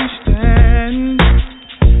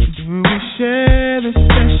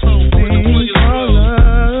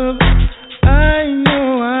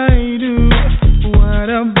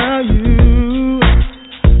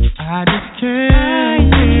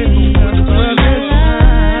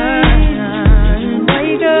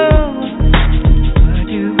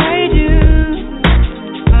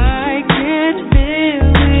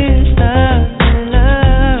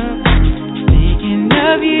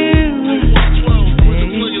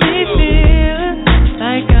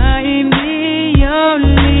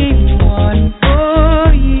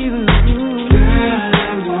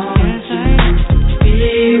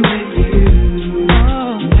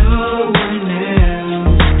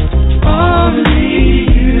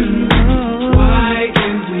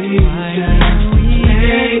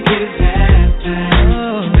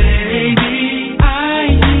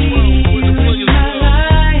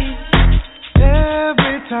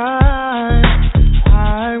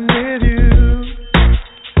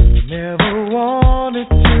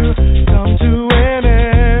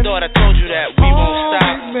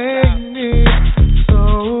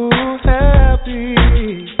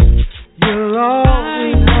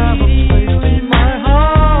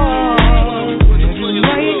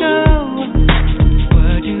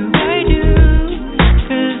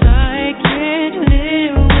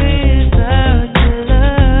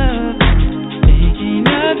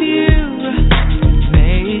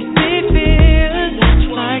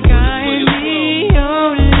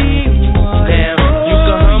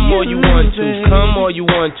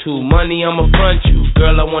want to. Money, I'ma front you.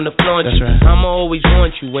 Girl, I wanna flaunt you. Right. I'ma always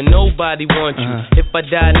want you when nobody wants you. If I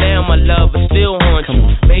die now, my love will still haunt you.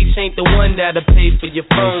 Mace ain't the one that'll pay for your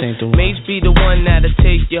phone. Mace be the one that'll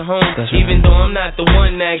take you home. Even though I'm not the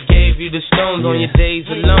one that gave you the stones on your days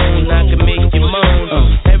alone, I can make you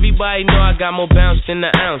moan. Everybody know I got more bounce than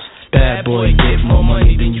an ounce. Bad boy, get more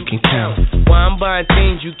money than you can count. Why I'm buying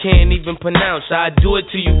things you can't even pronounce. I do it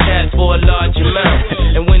to you cats for a large amount.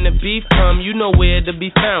 And when the beef come, you know where to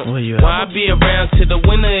be found. Why I be around till the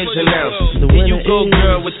winner is announced. Here you go,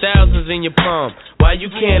 girl, with thousands in your palm. Why you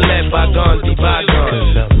can't let bygones be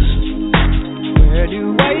bygones? Where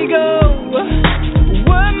do I go?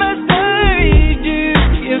 What must I do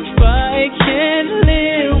if I can't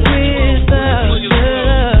live without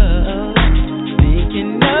love?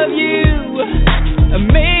 Thinking of you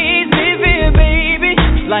amaze me, baby,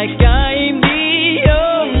 like I'm the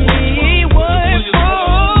only one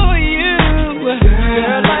for you.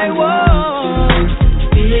 Girl, I want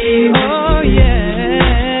oh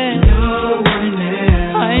yeah, no one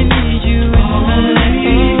else. I need you in my life,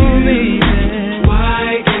 oh baby.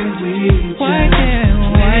 Why can't we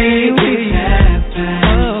make it happen?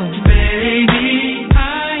 Oh baby,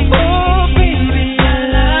 I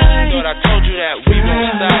thought I told you that we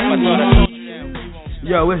won't stop. I thought I told you that we won't stop.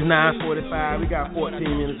 Yo, it's 9:45. We got 14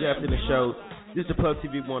 minutes left in the show. This is the Puff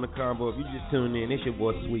TV Morning Combo. If you just tuned in, it's your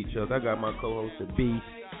boy Sweet Chuck. I got my co-host the B.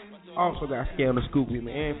 Also got Scandal Scoop with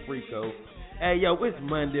me and Freako. Hey, yo, it's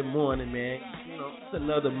Monday morning, man. You know, it's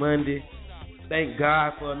another Monday. Thank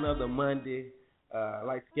God for another Monday.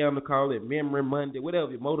 Like Scandal call it, Memory Monday,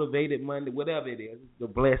 whatever, Motivated Monday, whatever it is. It's a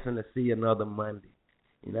blessing to see another Monday.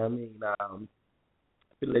 You know what I mean?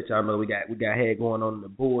 To let y'all know we got had going on in the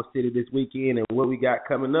Bull City this weekend and what we got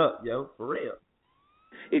coming up, yo, for real.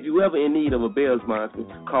 If you ever in need of a bail sponsor,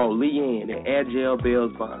 call Leanne at Agile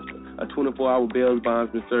Bail Sponsor, a 24-hour bail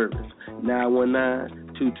sponsoring service,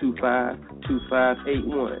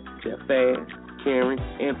 919-225-2581. They're fast, caring,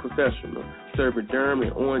 and professional, serving Durham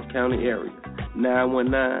and Orange County area.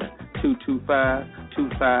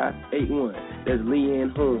 919-225-2581. That's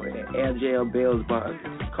Leanne Horn at Agile Bail Sponsor.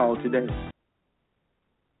 Call today.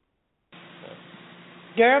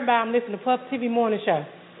 Girl, I'm listening to Puff TV Morning Show.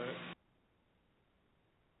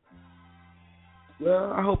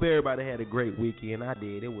 Well, I hope everybody had a great weekend. I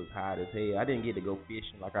did. It was hot as hell. I didn't get to go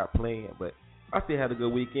fishing like I planned, but I still had a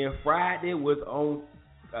good weekend. Friday was on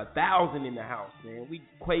 1,000 in the house, man.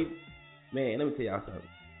 Man, let me tell y'all something.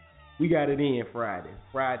 We got it in Friday.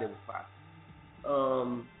 Friday was fire.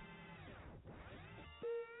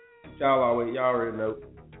 Y'all already know.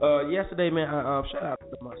 Yesterday, man, shout out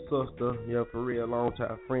to my sister, for real,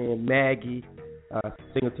 longtime friend, Maggie,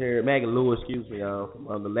 Secretary Maggie Lewis,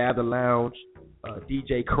 from the Lather Lounge,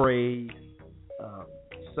 DJ Craig,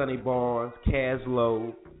 Sonny Barnes,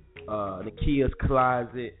 Caslow, the Kia's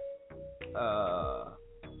Closet. I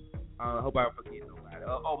hope I don't forget nobody.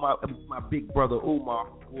 My big brother Umar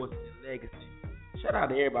from Voices and Legacy. Shout out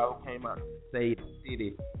to everybody who came out to Save the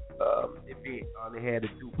City event. They had a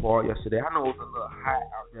do party yesterday. I know it was a little hot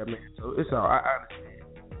out there, man. So it's all right. I understand.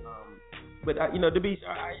 But I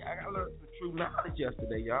learned some true knowledge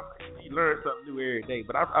yesterday, y'all. You learn something new every day.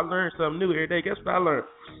 But I learned something new every day. Guess what I learned?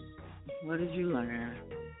 What did you learn?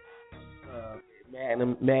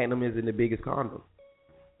 Magnum isn't the biggest condom.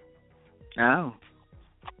 Oh.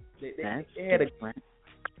 They had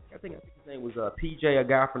I think his name was PJ, a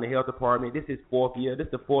guy from the health department. This is fourth year. This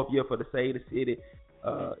is the fourth year for the Save the City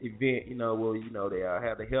event. They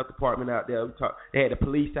have the health department out there. They had the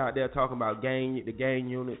police out there talking about the gang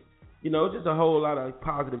unit. Just a whole lot of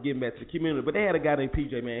positive giving back to the community. But they had a guy named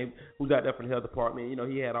PJ, man, who's out there from the health department.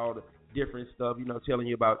 He had all the different stuff, telling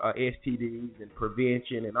you about STDs and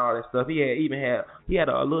prevention and all that stuff. He had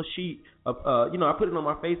a little sheet of, I put it on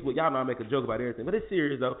my Facebook. Y'all know I make a joke about everything, but it's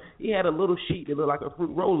serious though. He had a little sheet that looked like a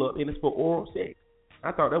fruit roll up, and it's for oral sex.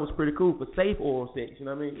 I thought that was pretty cool for safe oral sex. You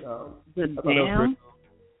know what I mean? I thought that was pretty cool.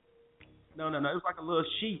 No. It was like a little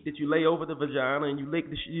sheet that you lay over the vagina and you lick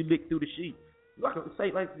through the sheet.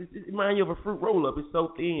 It reminds you of a fruit roll up. It's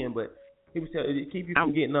so thin, but he was telling it keep you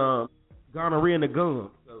from getting gonorrhea in the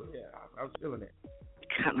gum. So yeah, I was feeling that.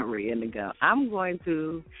 Gonorrhea in the gum. I'm going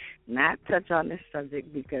to not touch on this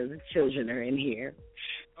subject because the children are in here.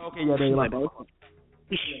 Okay, yeah, they like. They ain't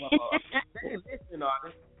listening, are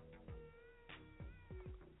they?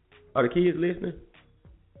 Are the kids listening?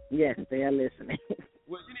 Yes, they are listening.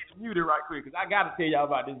 Well, you need to mute it right quick because I got to tell y'all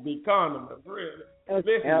about this big condom. For real.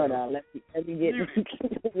 Okay, hold on. Let me get together.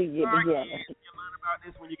 You learn about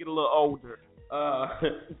this when you get a little older.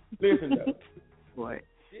 Listen, though. What?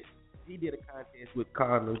 he did a contest with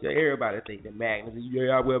condoms. Everybody think that Magnums.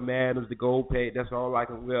 Yeah, I wear Magnums, the gold pack. That's all I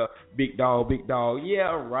can wear. Big dog, big dog.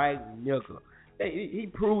 Yeah, right, nigga. He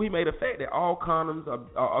proved, he made a fact that all condoms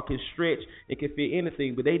are can stretch and can fit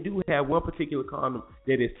anything, but they do have one particular condom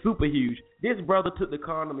that is super huge. This brother took the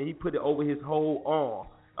condom and he put it over his whole arm.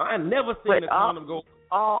 I never seen a condom go.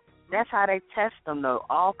 That's how they test them, though.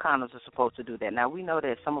 All condoms are supposed to do that. Now, we know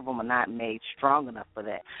that some of them are not made strong enough for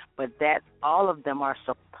that, but that all of them are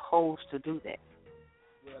supposed to do that.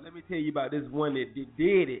 Well, let me tell you about this one that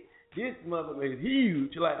did it. This motherfucker is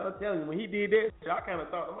huge. Like, I'm telling you, when he did that, I kind of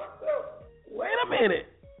thought to myself, wait a minute.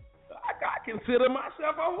 I consider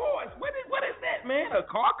myself a horse. What is that, man? A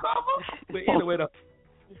car cover? But anyway,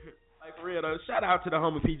 like for real, shout out to the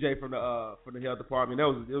homie PJ from the health department. It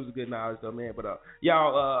was a good knowledge though, man. But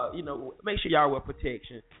y'all, make sure y'all wear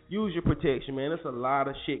protection. Use your protection, man. There's a lot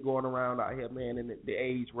of shit going around out here, man. And the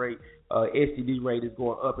AIDS rate, STD rate is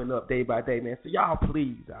going up and up day by day, man. So y'all,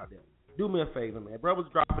 please out there, do me a favor, man. Brothers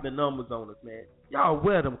dropping the numbers on us, man. Y'all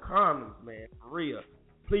wear them condoms, man. For real.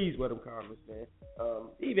 Please wear them condoms, man.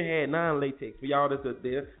 Even had non-latex for y'all that's up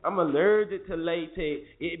there. I'm allergic to latex.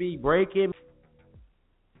 It be breaking.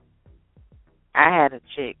 I had a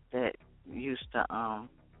chick that used to,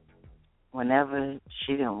 whenever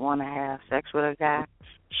she didn't want to have sex with a guy,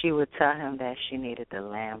 she would tell him that she needed the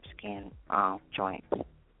lambskin joints.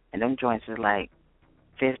 And them joints is like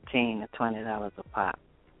 $15 to $20 a pop.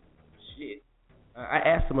 Shit. I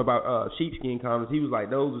asked him about sheepskin condoms. He was like,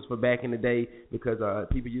 those was for back in the day because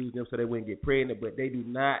people used them so they wouldn't get pregnant, but they do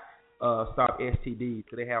not stop STDs.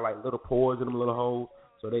 So they have like little pores in them, little holes,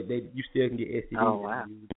 so you still can get STDs. Oh, wow.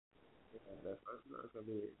 That's gonna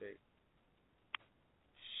be it.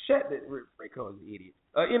 Shut that. Ray Cohen's an idiot.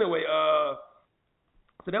 Anyway,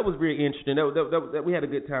 so that was really interesting. That we had a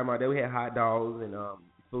good time out there. We had hot dogs and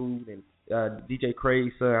food and DJ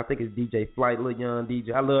Craig's son. I think it's DJ Flight, little young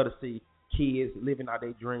DJ. I love to see kids living out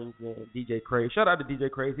their dreams, man. DJ Craig. Shout out to DJ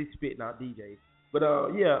Craig. He's spitting out DJs. But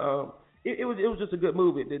it was just a good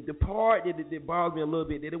movie. The part that bothered me a little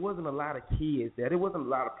bit that there wasn't a lot of kids there. There wasn't a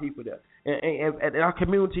lot of people there. And our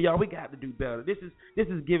community, y'all, we got to do better. This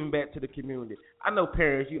is giving back to the community. I know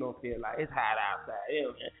parents, you don't feel like it's hot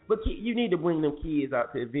outside, but you need to bring them kids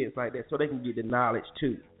out to events like that so they can get the knowledge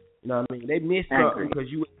too. You know what I mean? They missed something because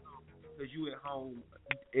you at home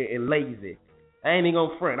and lazy. I ain't even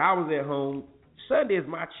gonna front. I was at home. Sunday is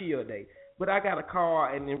my chill day. But I got a call,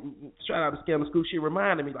 and then shout out to Scandal School. She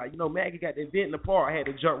reminded me, like, Maggie got the event in the park. I had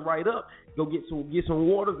to jump right up, go get some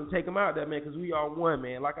waters and take them out there, man, because we all one,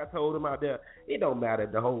 man. Like I told them out there, it don't matter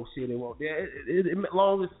if the whole city won't there. As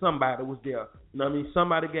long as somebody was there. You know what I mean?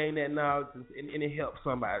 Somebody gained that knowledge, and it helped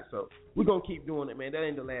somebody. So we're going to keep doing it, man. That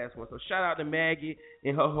ain't the last one. So shout out to Maggie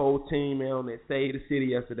and her whole team, man, on that Save the City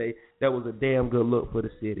yesterday. That was a damn good look for the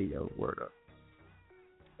city, yo. Word up.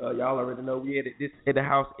 Y'all already know we had this at the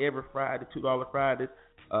house every Friday, $2 Fridays.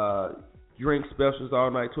 Drink specials all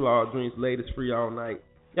night, $2 drinks, ladies free all night.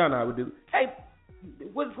 Y'all know how we do. Hey,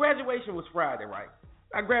 graduation was Friday, right?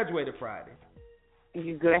 I graduated Friday.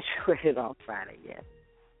 You graduated on Friday, yes.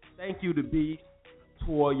 Thank you to Beast,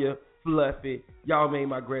 Toya, Fluffy. Y'all made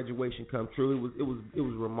my graduation come true. It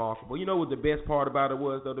was remarkable. You know what the best part about it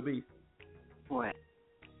was, though, to Beast? What?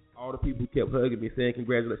 All the people kept hugging me, saying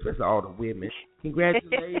congratulations, especially all the women.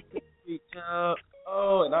 Congratulations, big job.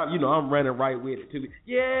 Oh, and I'm running right with it too.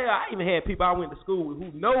 Yeah, I even had people I went to school with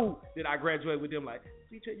who know that I graduated with them. Like,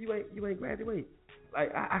 teacher, you ain't graduate.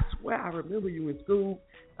 Like, I swear I remember you in school.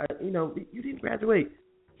 You didn't graduate.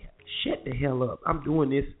 Shut the hell up. I'm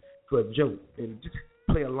doing this for a joke and just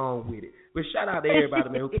play along with it. But shout out to everybody,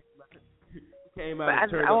 man, who came out.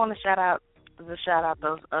 I want to shout out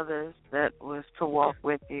those others that was to walk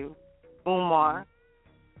with you. Umar,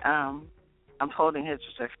 I'm holding his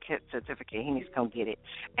certificate. He needs to come get it.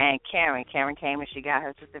 And Karen came and she got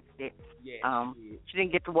her certificate. Yeah, she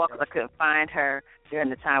didn't get to walk because I couldn't find her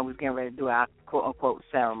during the time we was getting ready to do our quote-unquote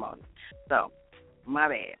ceremony. So, my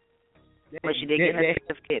bad. But she did get her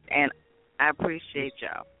certificate, and I appreciate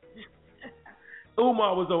y'all.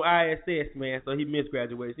 Umar was on ISS, man, so he missed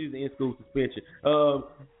graduation. He was in school suspension.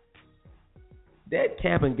 That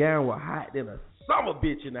cap and gown was hot than a summer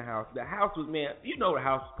bitch in the house. The house was, man, the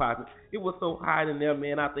house was popping. It was so hot in there,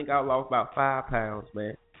 man. I think I lost about 5 pounds,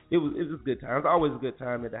 man. It was a good time. It's always a good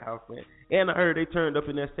time at the house, man. And I heard they turned up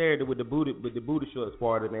in there Saturday with the booty shorts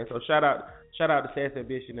party, man. So shout out to Sass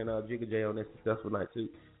Ambition and Jigga J on that successful night too.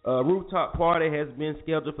 Rooftop party has been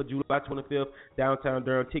scheduled for July 25th, downtown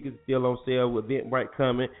Durham. Tickets are still on sale with Eventbrite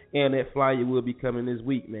coming, and that flyer will be coming this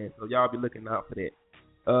week, man. So y'all be looking out for that.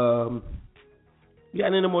 You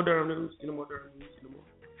got any more Durham news?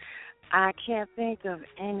 I can't think of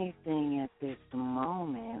anything at this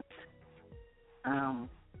moment. I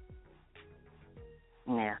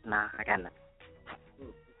got nothing.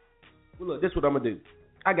 Well, look, this is what I'm gonna do.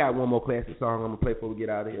 I got one more classic song I'm gonna play before we get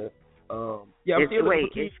out of here.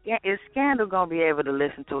 Is Scandal gonna be able to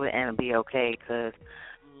listen to it and be okay? Because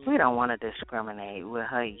we don't want to discriminate with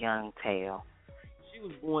her young tail. She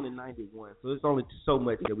was born in '91, so it's only so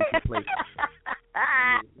much that we can play.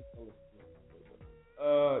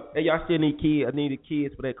 Hey, y'all still need kids? I needed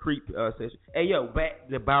kids for that creep session. Hey, yo, back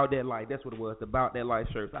to About That Life. That's what it was. The About That Life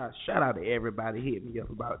shirts. Shout out to everybody hitting me up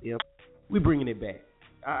about them. We bringing it back.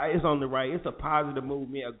 It's on the right. It's a positive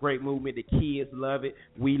movement, a great movement. The kids love it.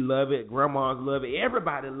 We love it. Grandmas love it.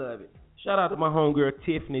 Everybody love it. Shout out to my homegirl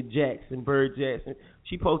Tiffany Jackson, Bird Jackson.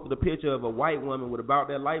 She posted a picture of a white woman with About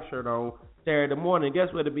That Life shirt on Saturday morning.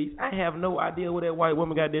 Guess what, the beast? I have no idea where that white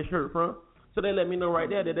woman got that shirt from. So they let me know right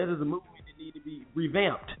there that is a movement that need to be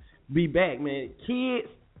revamped, be back, man. Kids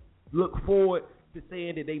look forward to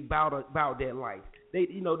saying that they about that life. They,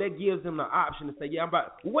 that gives them the option to say, yeah, I'm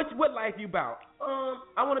about. What life you about?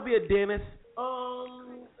 I want to be a dentist.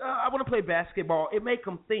 I want to play basketball. It make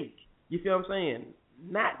them think. You feel what I'm saying?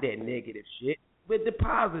 Not that negative shit, but the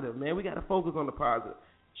positive, man. We got to focus on the positive.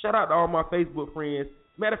 Shout out to all my Facebook friends.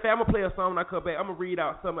 Matter of fact, I'm going to play a song when I come back. I'm going to read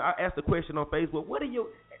out something. I asked a question on Facebook.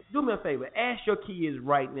 Do me a favor. Ask your kids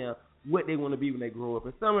right now what they want to be when they grow up.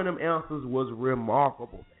 And some of them answers was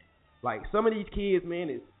remarkable, man. Like, some of these kids, man,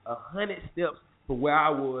 is 100 steps from where I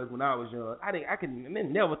was when I was young. I can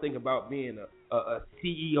never think about being a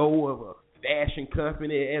CEO of a fashion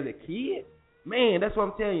company as a kid. Man, that's what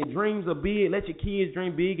I'm telling you. Dreams are big. Let your kids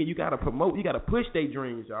dream big, and you got to promote. You got to push their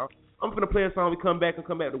dreams, y'all. I'm going to play a song. We come back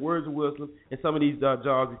to Words of Wisdom and some of these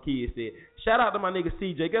jobs the kids said. Shout out to my nigga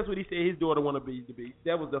CJ. Guess what he said his daughter want to be the beast?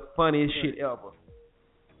 That was the funniest shit ever.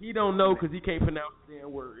 He don't know because he can't pronounce the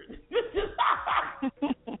damn word.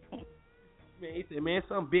 Man, he said, man,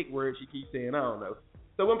 some big word she keeps saying. I don't know.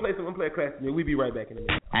 So we're going to play a classic. We'll be right back in a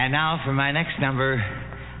minute. And now for my next number,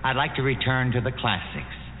 I'd like to return to the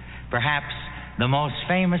classics. Perhaps the most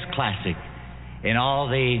famous classic in all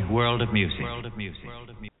the world of music.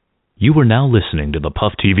 You are now listening to the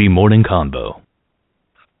Puff TV Morning Combo.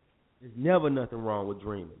 There's never nothing wrong with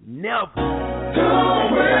dreaming. Never.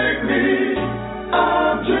 Don't wake me,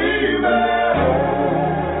 I'm dreaming.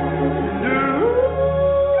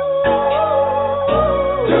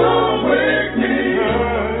 Don't wake me,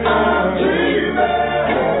 I'm dreaming.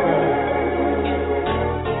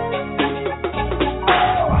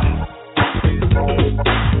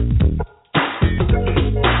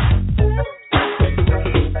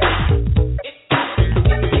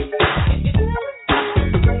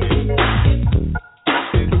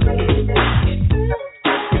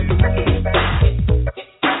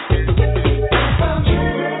 I'm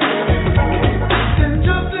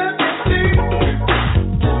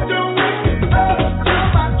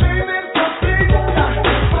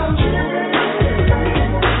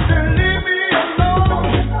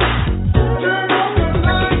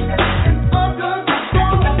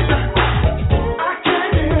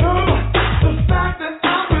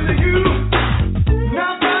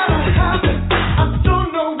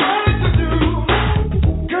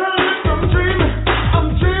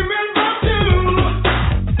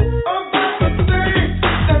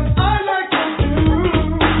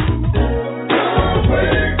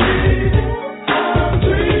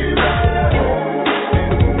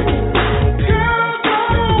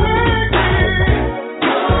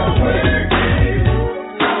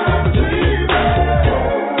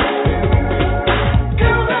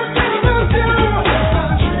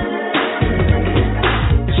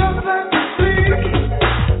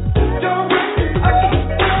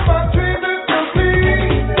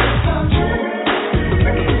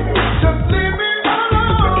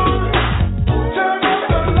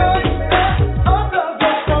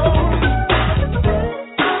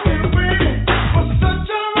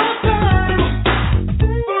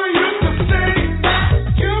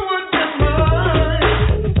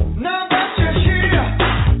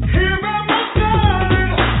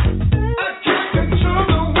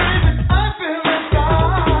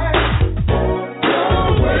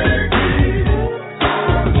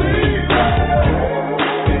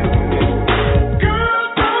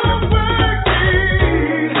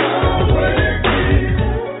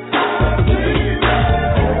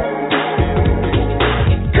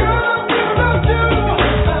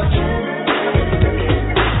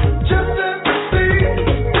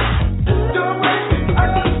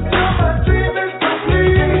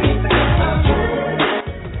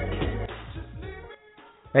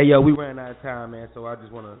Hey, yo, we ran out of time, man. So I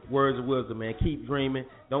just want to words of wisdom, man. Keep dreaming.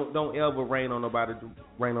 Don't ever rain on nobody's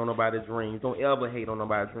dreams. Don't ever hate on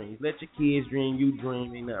nobody's dreams. Let your kids dream. You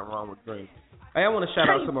dream. Ain't nothing wrong with dreams. Hey, I want to shout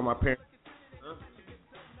out some of my parents.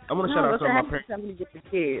 I want to shout out some of my parents. Tell me to get the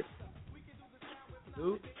kids.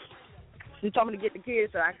 Who? You told me to get the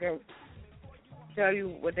kids so I can tell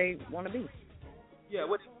you what they want to be. Yeah,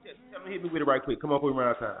 tell me, hit me with it right quick. Come on, we run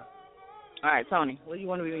out of time. All right, Tony, what do you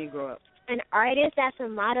want to be when you grow up? An artist, that's a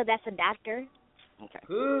model, that's a doctor. Okay.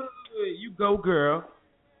 Good. You go, girl.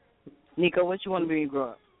 Nico, what you want to be when you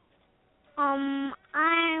grow up? I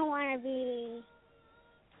want to be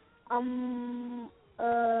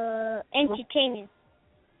entertainer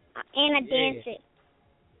and a dancer.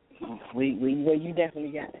 You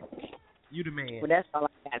definitely got it. You the man. Well, that's all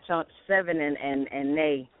I got. So, Seven and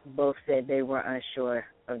Nay both said they were unsure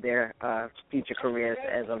of their future careers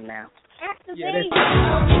as of now. Yeah,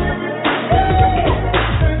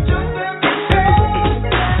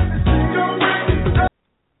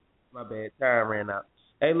 my bad. Time ran out.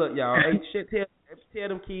 Hey, look, y'all. Hey, tell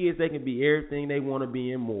them kids they can be everything they want to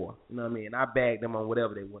be and more. You know what I mean? I bag them on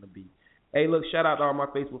whatever they want to be. Hey, look, shout out to all my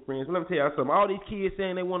Facebook friends. Let me tell y'all something. All these kids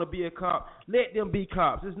saying they want to be a cop, let them be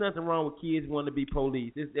cops. There's nothing wrong with kids wanting to be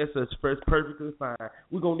police. That's perfectly fine.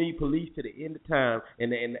 We're going to need police to the end of time,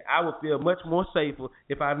 and I would feel much more safer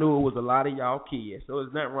if I knew it was a lot of y'all kids. So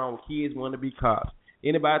there's nothing wrong with kids wanting to be cops.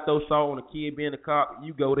 Anybody throw salt on a kid being a cop,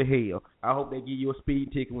 you go to hell. I hope they give you a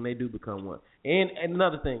speed ticket when they do become one. And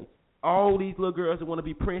another thing, all these little girls that want to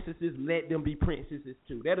be princesses, let them be princesses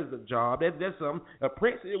too. That is a job. That's something. A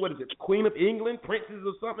princess, what is it, Queen of England, princess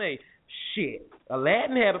or something? Hey, shit.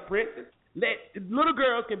 Aladdin had a princess. Little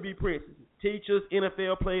girls can be princesses. Teachers,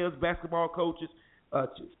 NFL players, basketball coaches.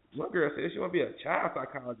 One girl said she want to be a child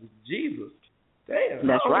psychologist. Jesus. Damn.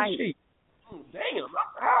 That's right. Damn.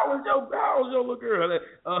 How old is your little girl?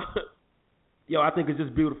 Yo, I think it's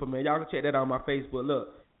just beautiful, man. Y'all can check that out on my Facebook.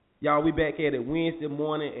 Look. Y'all, we back at it Wednesday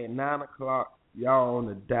morning at 9 o'clock. Y'all on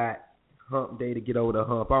the dot. Hump day to get over the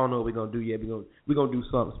hump. I don't know what we're going to do yet. We're gonna do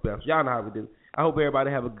something special. Y'all know how we do. I hope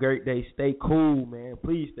everybody have a great day. Stay cool, man.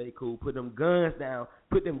 Please stay cool. Put them guns down.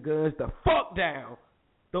 Put them guns the fuck down.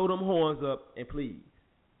 Throw them horns up. And please,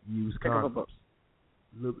 use condoms.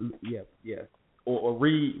 Yeah. Or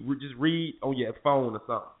just read on your phone or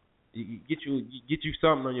something. You get you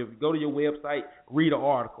something on your, go to your website, read an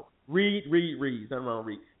article. Read. Nothing wrong with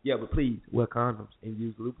read. Yeah, but please wear condoms and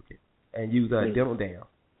use lubricant and use dental dam.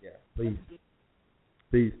 Yeah, please.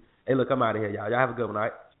 Hey, look, I'm out of here, y'all. Y'all have a good one, all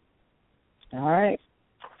right? All right.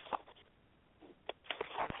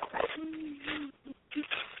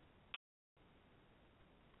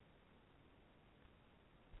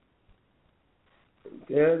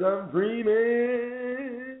 Because I'm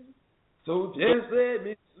dreaming, so just let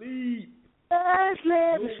me sleep. Just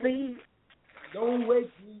let me sleep. Don't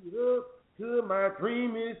wake me up till my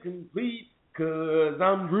dream is complete, 'cause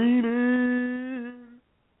I'm dreaming.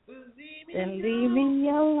 And leave me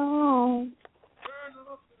alone. Turn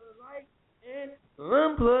off the light and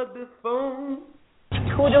unplug the phone.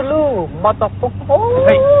 Toodaloo, motherfucker.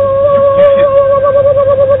 Hey,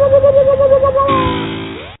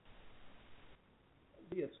 I'll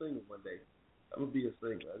be a singer one day. I'm gonna be a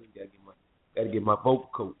singer. I just gotta get my vocal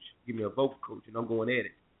coach. Give me a vocal coach, and I'm going at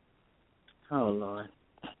it. Oh Lord.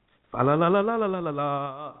 Fa la la la la la la la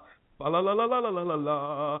la. Fa la la la la la la la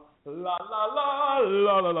la. La la la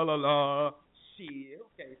la la la la la. Shit.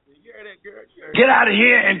 Okay, so you heard that, girl? Get out of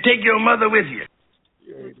here and take your mother with you.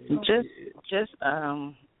 Just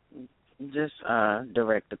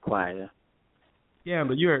direct the choir. Yeah,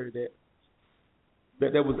 but you heard that.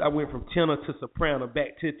 That was, I went from tenor to soprano,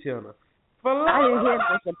 back to tenor. I didn't hear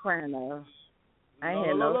no soprano. I didn't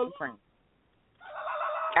hear no soprano.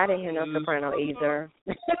 I didn't hear no soprano either.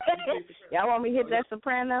 Y'all want me to hit that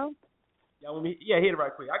soprano? Y'all want me? Yeah, hit it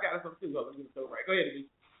right quick. I got it too. Let me get it right. Go ahead, B.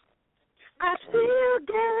 I still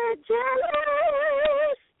get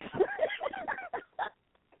jealous.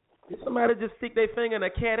 Did somebody just stick their finger in a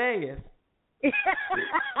cat ass?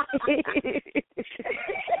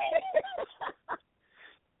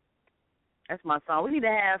 That's my song. We need to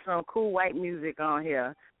have some cool white music on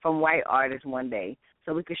here from white artists one day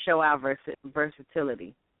so we can show our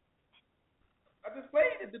versatility. I just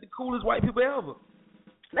played it. The coolest white people ever.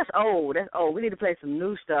 That's old. We need to play some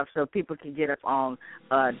new stuff so people can get up on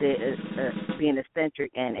being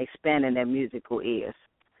eccentric and expanding their musical ears.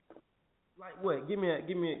 Like what? Give me a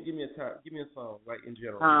time. Give me a song, like in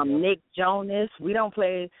general. Nick Jonas. We don't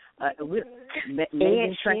play. Ed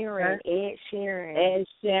Sheeran.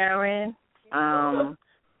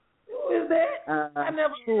 Who is that? I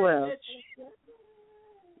never. Who else?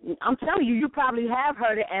 I'm telling you, you probably have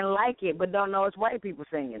heard it and like it, but don't know it's white people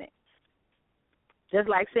singing it. Just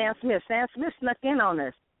like Sam Smith. Sam Smith snuck in on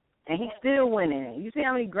us, and he's still winning. You see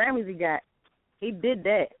how many Grammys he got? He did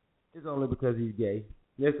that. It's only because he's gay.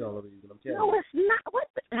 That's the only reason I'm telling you. No, it's not. What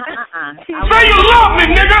the? Say you love me,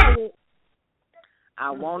 nigga!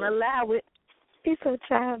 I won't allow it. He's so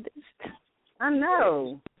childish. I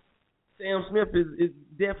know. Sam Smith is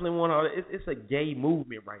definitely one of it's a gay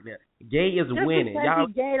movement right now. Gay is Just winning. Because Y'all,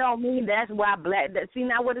 he's gay don't mean that's why see,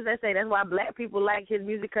 now what does that say? That's why black people like his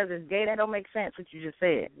music because it's gay. That don't make sense what you just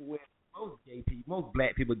said. Well, most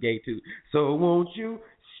black people gay too. So won't you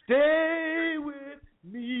stay with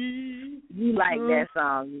me? You like that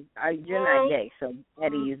song. You're not gay, so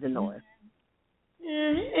Eddie is the noise.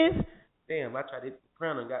 Damn, I tried to hit the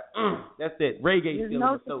soprano and got that's that reggae. There's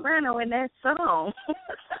no soprano in that song.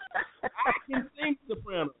 I can sing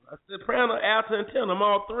soprano. Soprano, alto, and tenor. I'm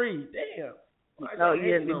all three. Damn. Oh,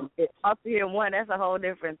 yeah. Up here one, that's a whole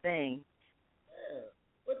different thing. Yeah.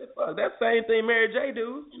 What the fuck? That same thing Mary J.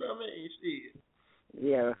 do. You know what I mean? Shit.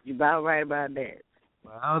 Yeah, you about right about that.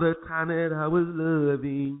 All the time that I was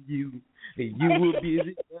loving you, and you were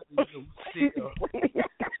busy loving yourself.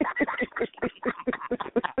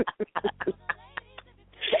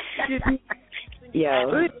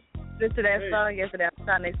 Yo, listen to that song yesterday. I was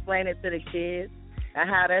trying to explain it to the kids and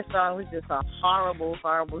how that song was just a horrible,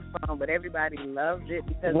 horrible song, but everybody loved it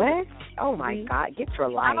because what? Oh my God, get your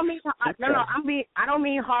life. I don't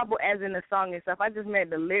mean horrible as in the song and stuff. I just meant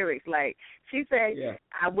the lyrics. Like she said,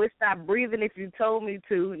 I would stop breathing if you told me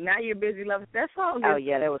to. Now you're busy loving that song. Oh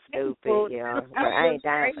yeah, that was stupid. Yeah, I ain't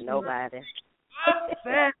dying for nobody.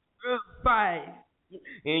 Sacrifice,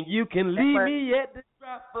 and you can leave me at the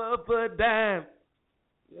drop of a dime.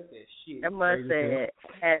 That's that shit. I must say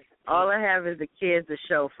that. All I have is the kids to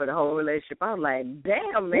show for the whole relationship. I'm like,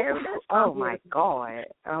 damn, man. Oh my God.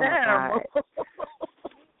 Oh my God.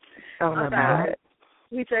 Oh my God.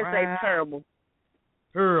 We just say terrible.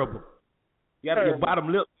 Terrible. You got your bottom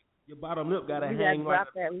lip. Your bottom lip gotta hang drop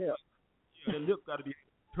that lip. Yeah, the lip gotta be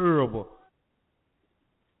terrible.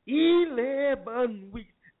 11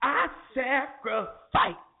 weeks I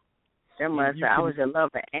sacrifice. That must say I was your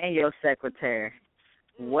lover and your secretary.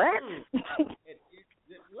 What?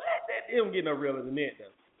 What? That don't get no realer than that,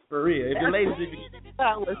 though. For real. If the ladies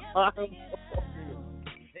that was horrible.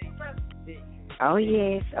 Oh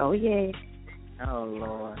yes. Oh yes. Oh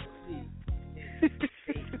Lord.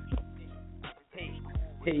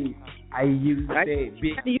 Hey, I use that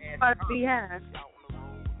big. You must be high.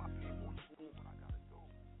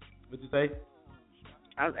 What'd you say?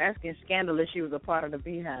 I was asking Scandal if she was a part of the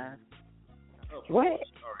Beehive. What?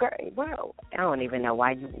 Well, I don't even know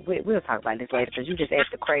why you. We'll talk about this later because you just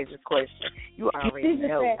asked the craziest question. You already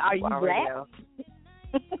know. Are you black?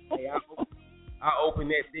 Hey, I open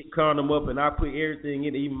that thick condom up and I put everything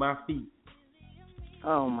in it, even my feet.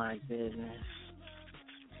 Oh my goodness,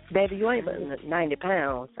 baby, you ain't but 90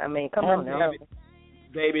 pounds. I mean, come on now.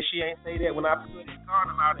 Baby, she ain't say that when I put that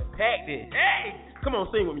condom out and packed it. Hey, come on,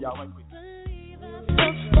 sing with me, y'all, right quick.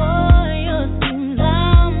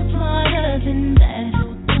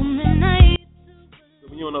 So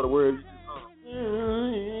when you don't know the words,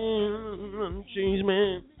 jeez,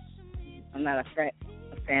 man. I'm not a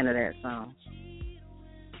fan of that song.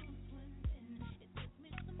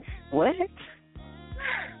 What?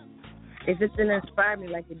 It just didn't inspire me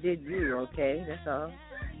like it did you, okay? That's all.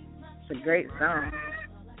 It's a great song.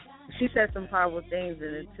 She said some horrible things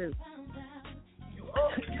in it, too.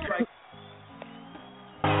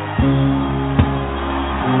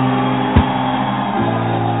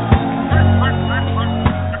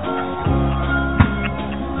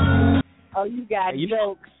 Oh, you got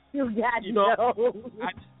jokes. You got jokes.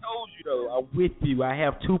 I just told you, though, I'm with you. I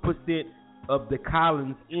have 2% of the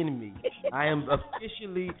Collins in me. I am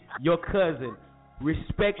officially your cousin.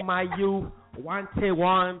 Respect my youth.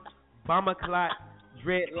 Wantewan, Bomber Clot,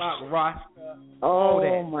 Dreadlock, Rasta.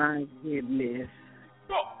 Oh, my goodness.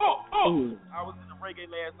 Oh. I was in the reggae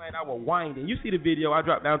last night. I was winding. You see the video? I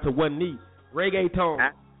dropped down to one knee.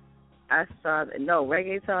 Reggaeton. I saw that. No,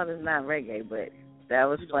 reggaeton is not reggae, but that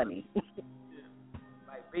was funny.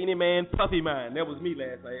 Like Beanie Man, Puffy Man. That was me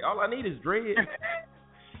last night. All I need is dread.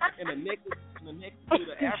 and the neck to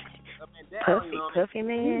the African Puffy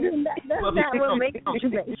Man. That's not what makes you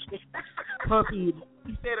Puffy.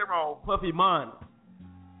 You said it wrong. Puffy Man.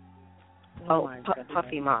 Oh,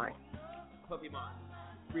 Puffy Man. Puffy Man.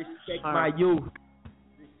 Respect my youth.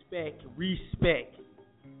 Respect.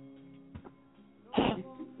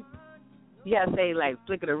 You gotta say like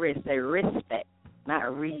flick of the wrist. Say respect,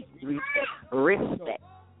 not respect. Respect.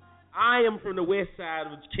 I am from the west side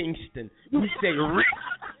of Kingston. We say respect.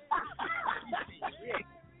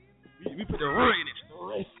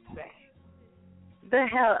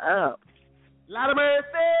 hell up. Lot of mercy,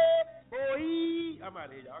 boy. I'm out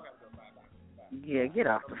of here, y'all. I gotta go. Bye. Yeah, get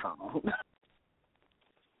off the phone.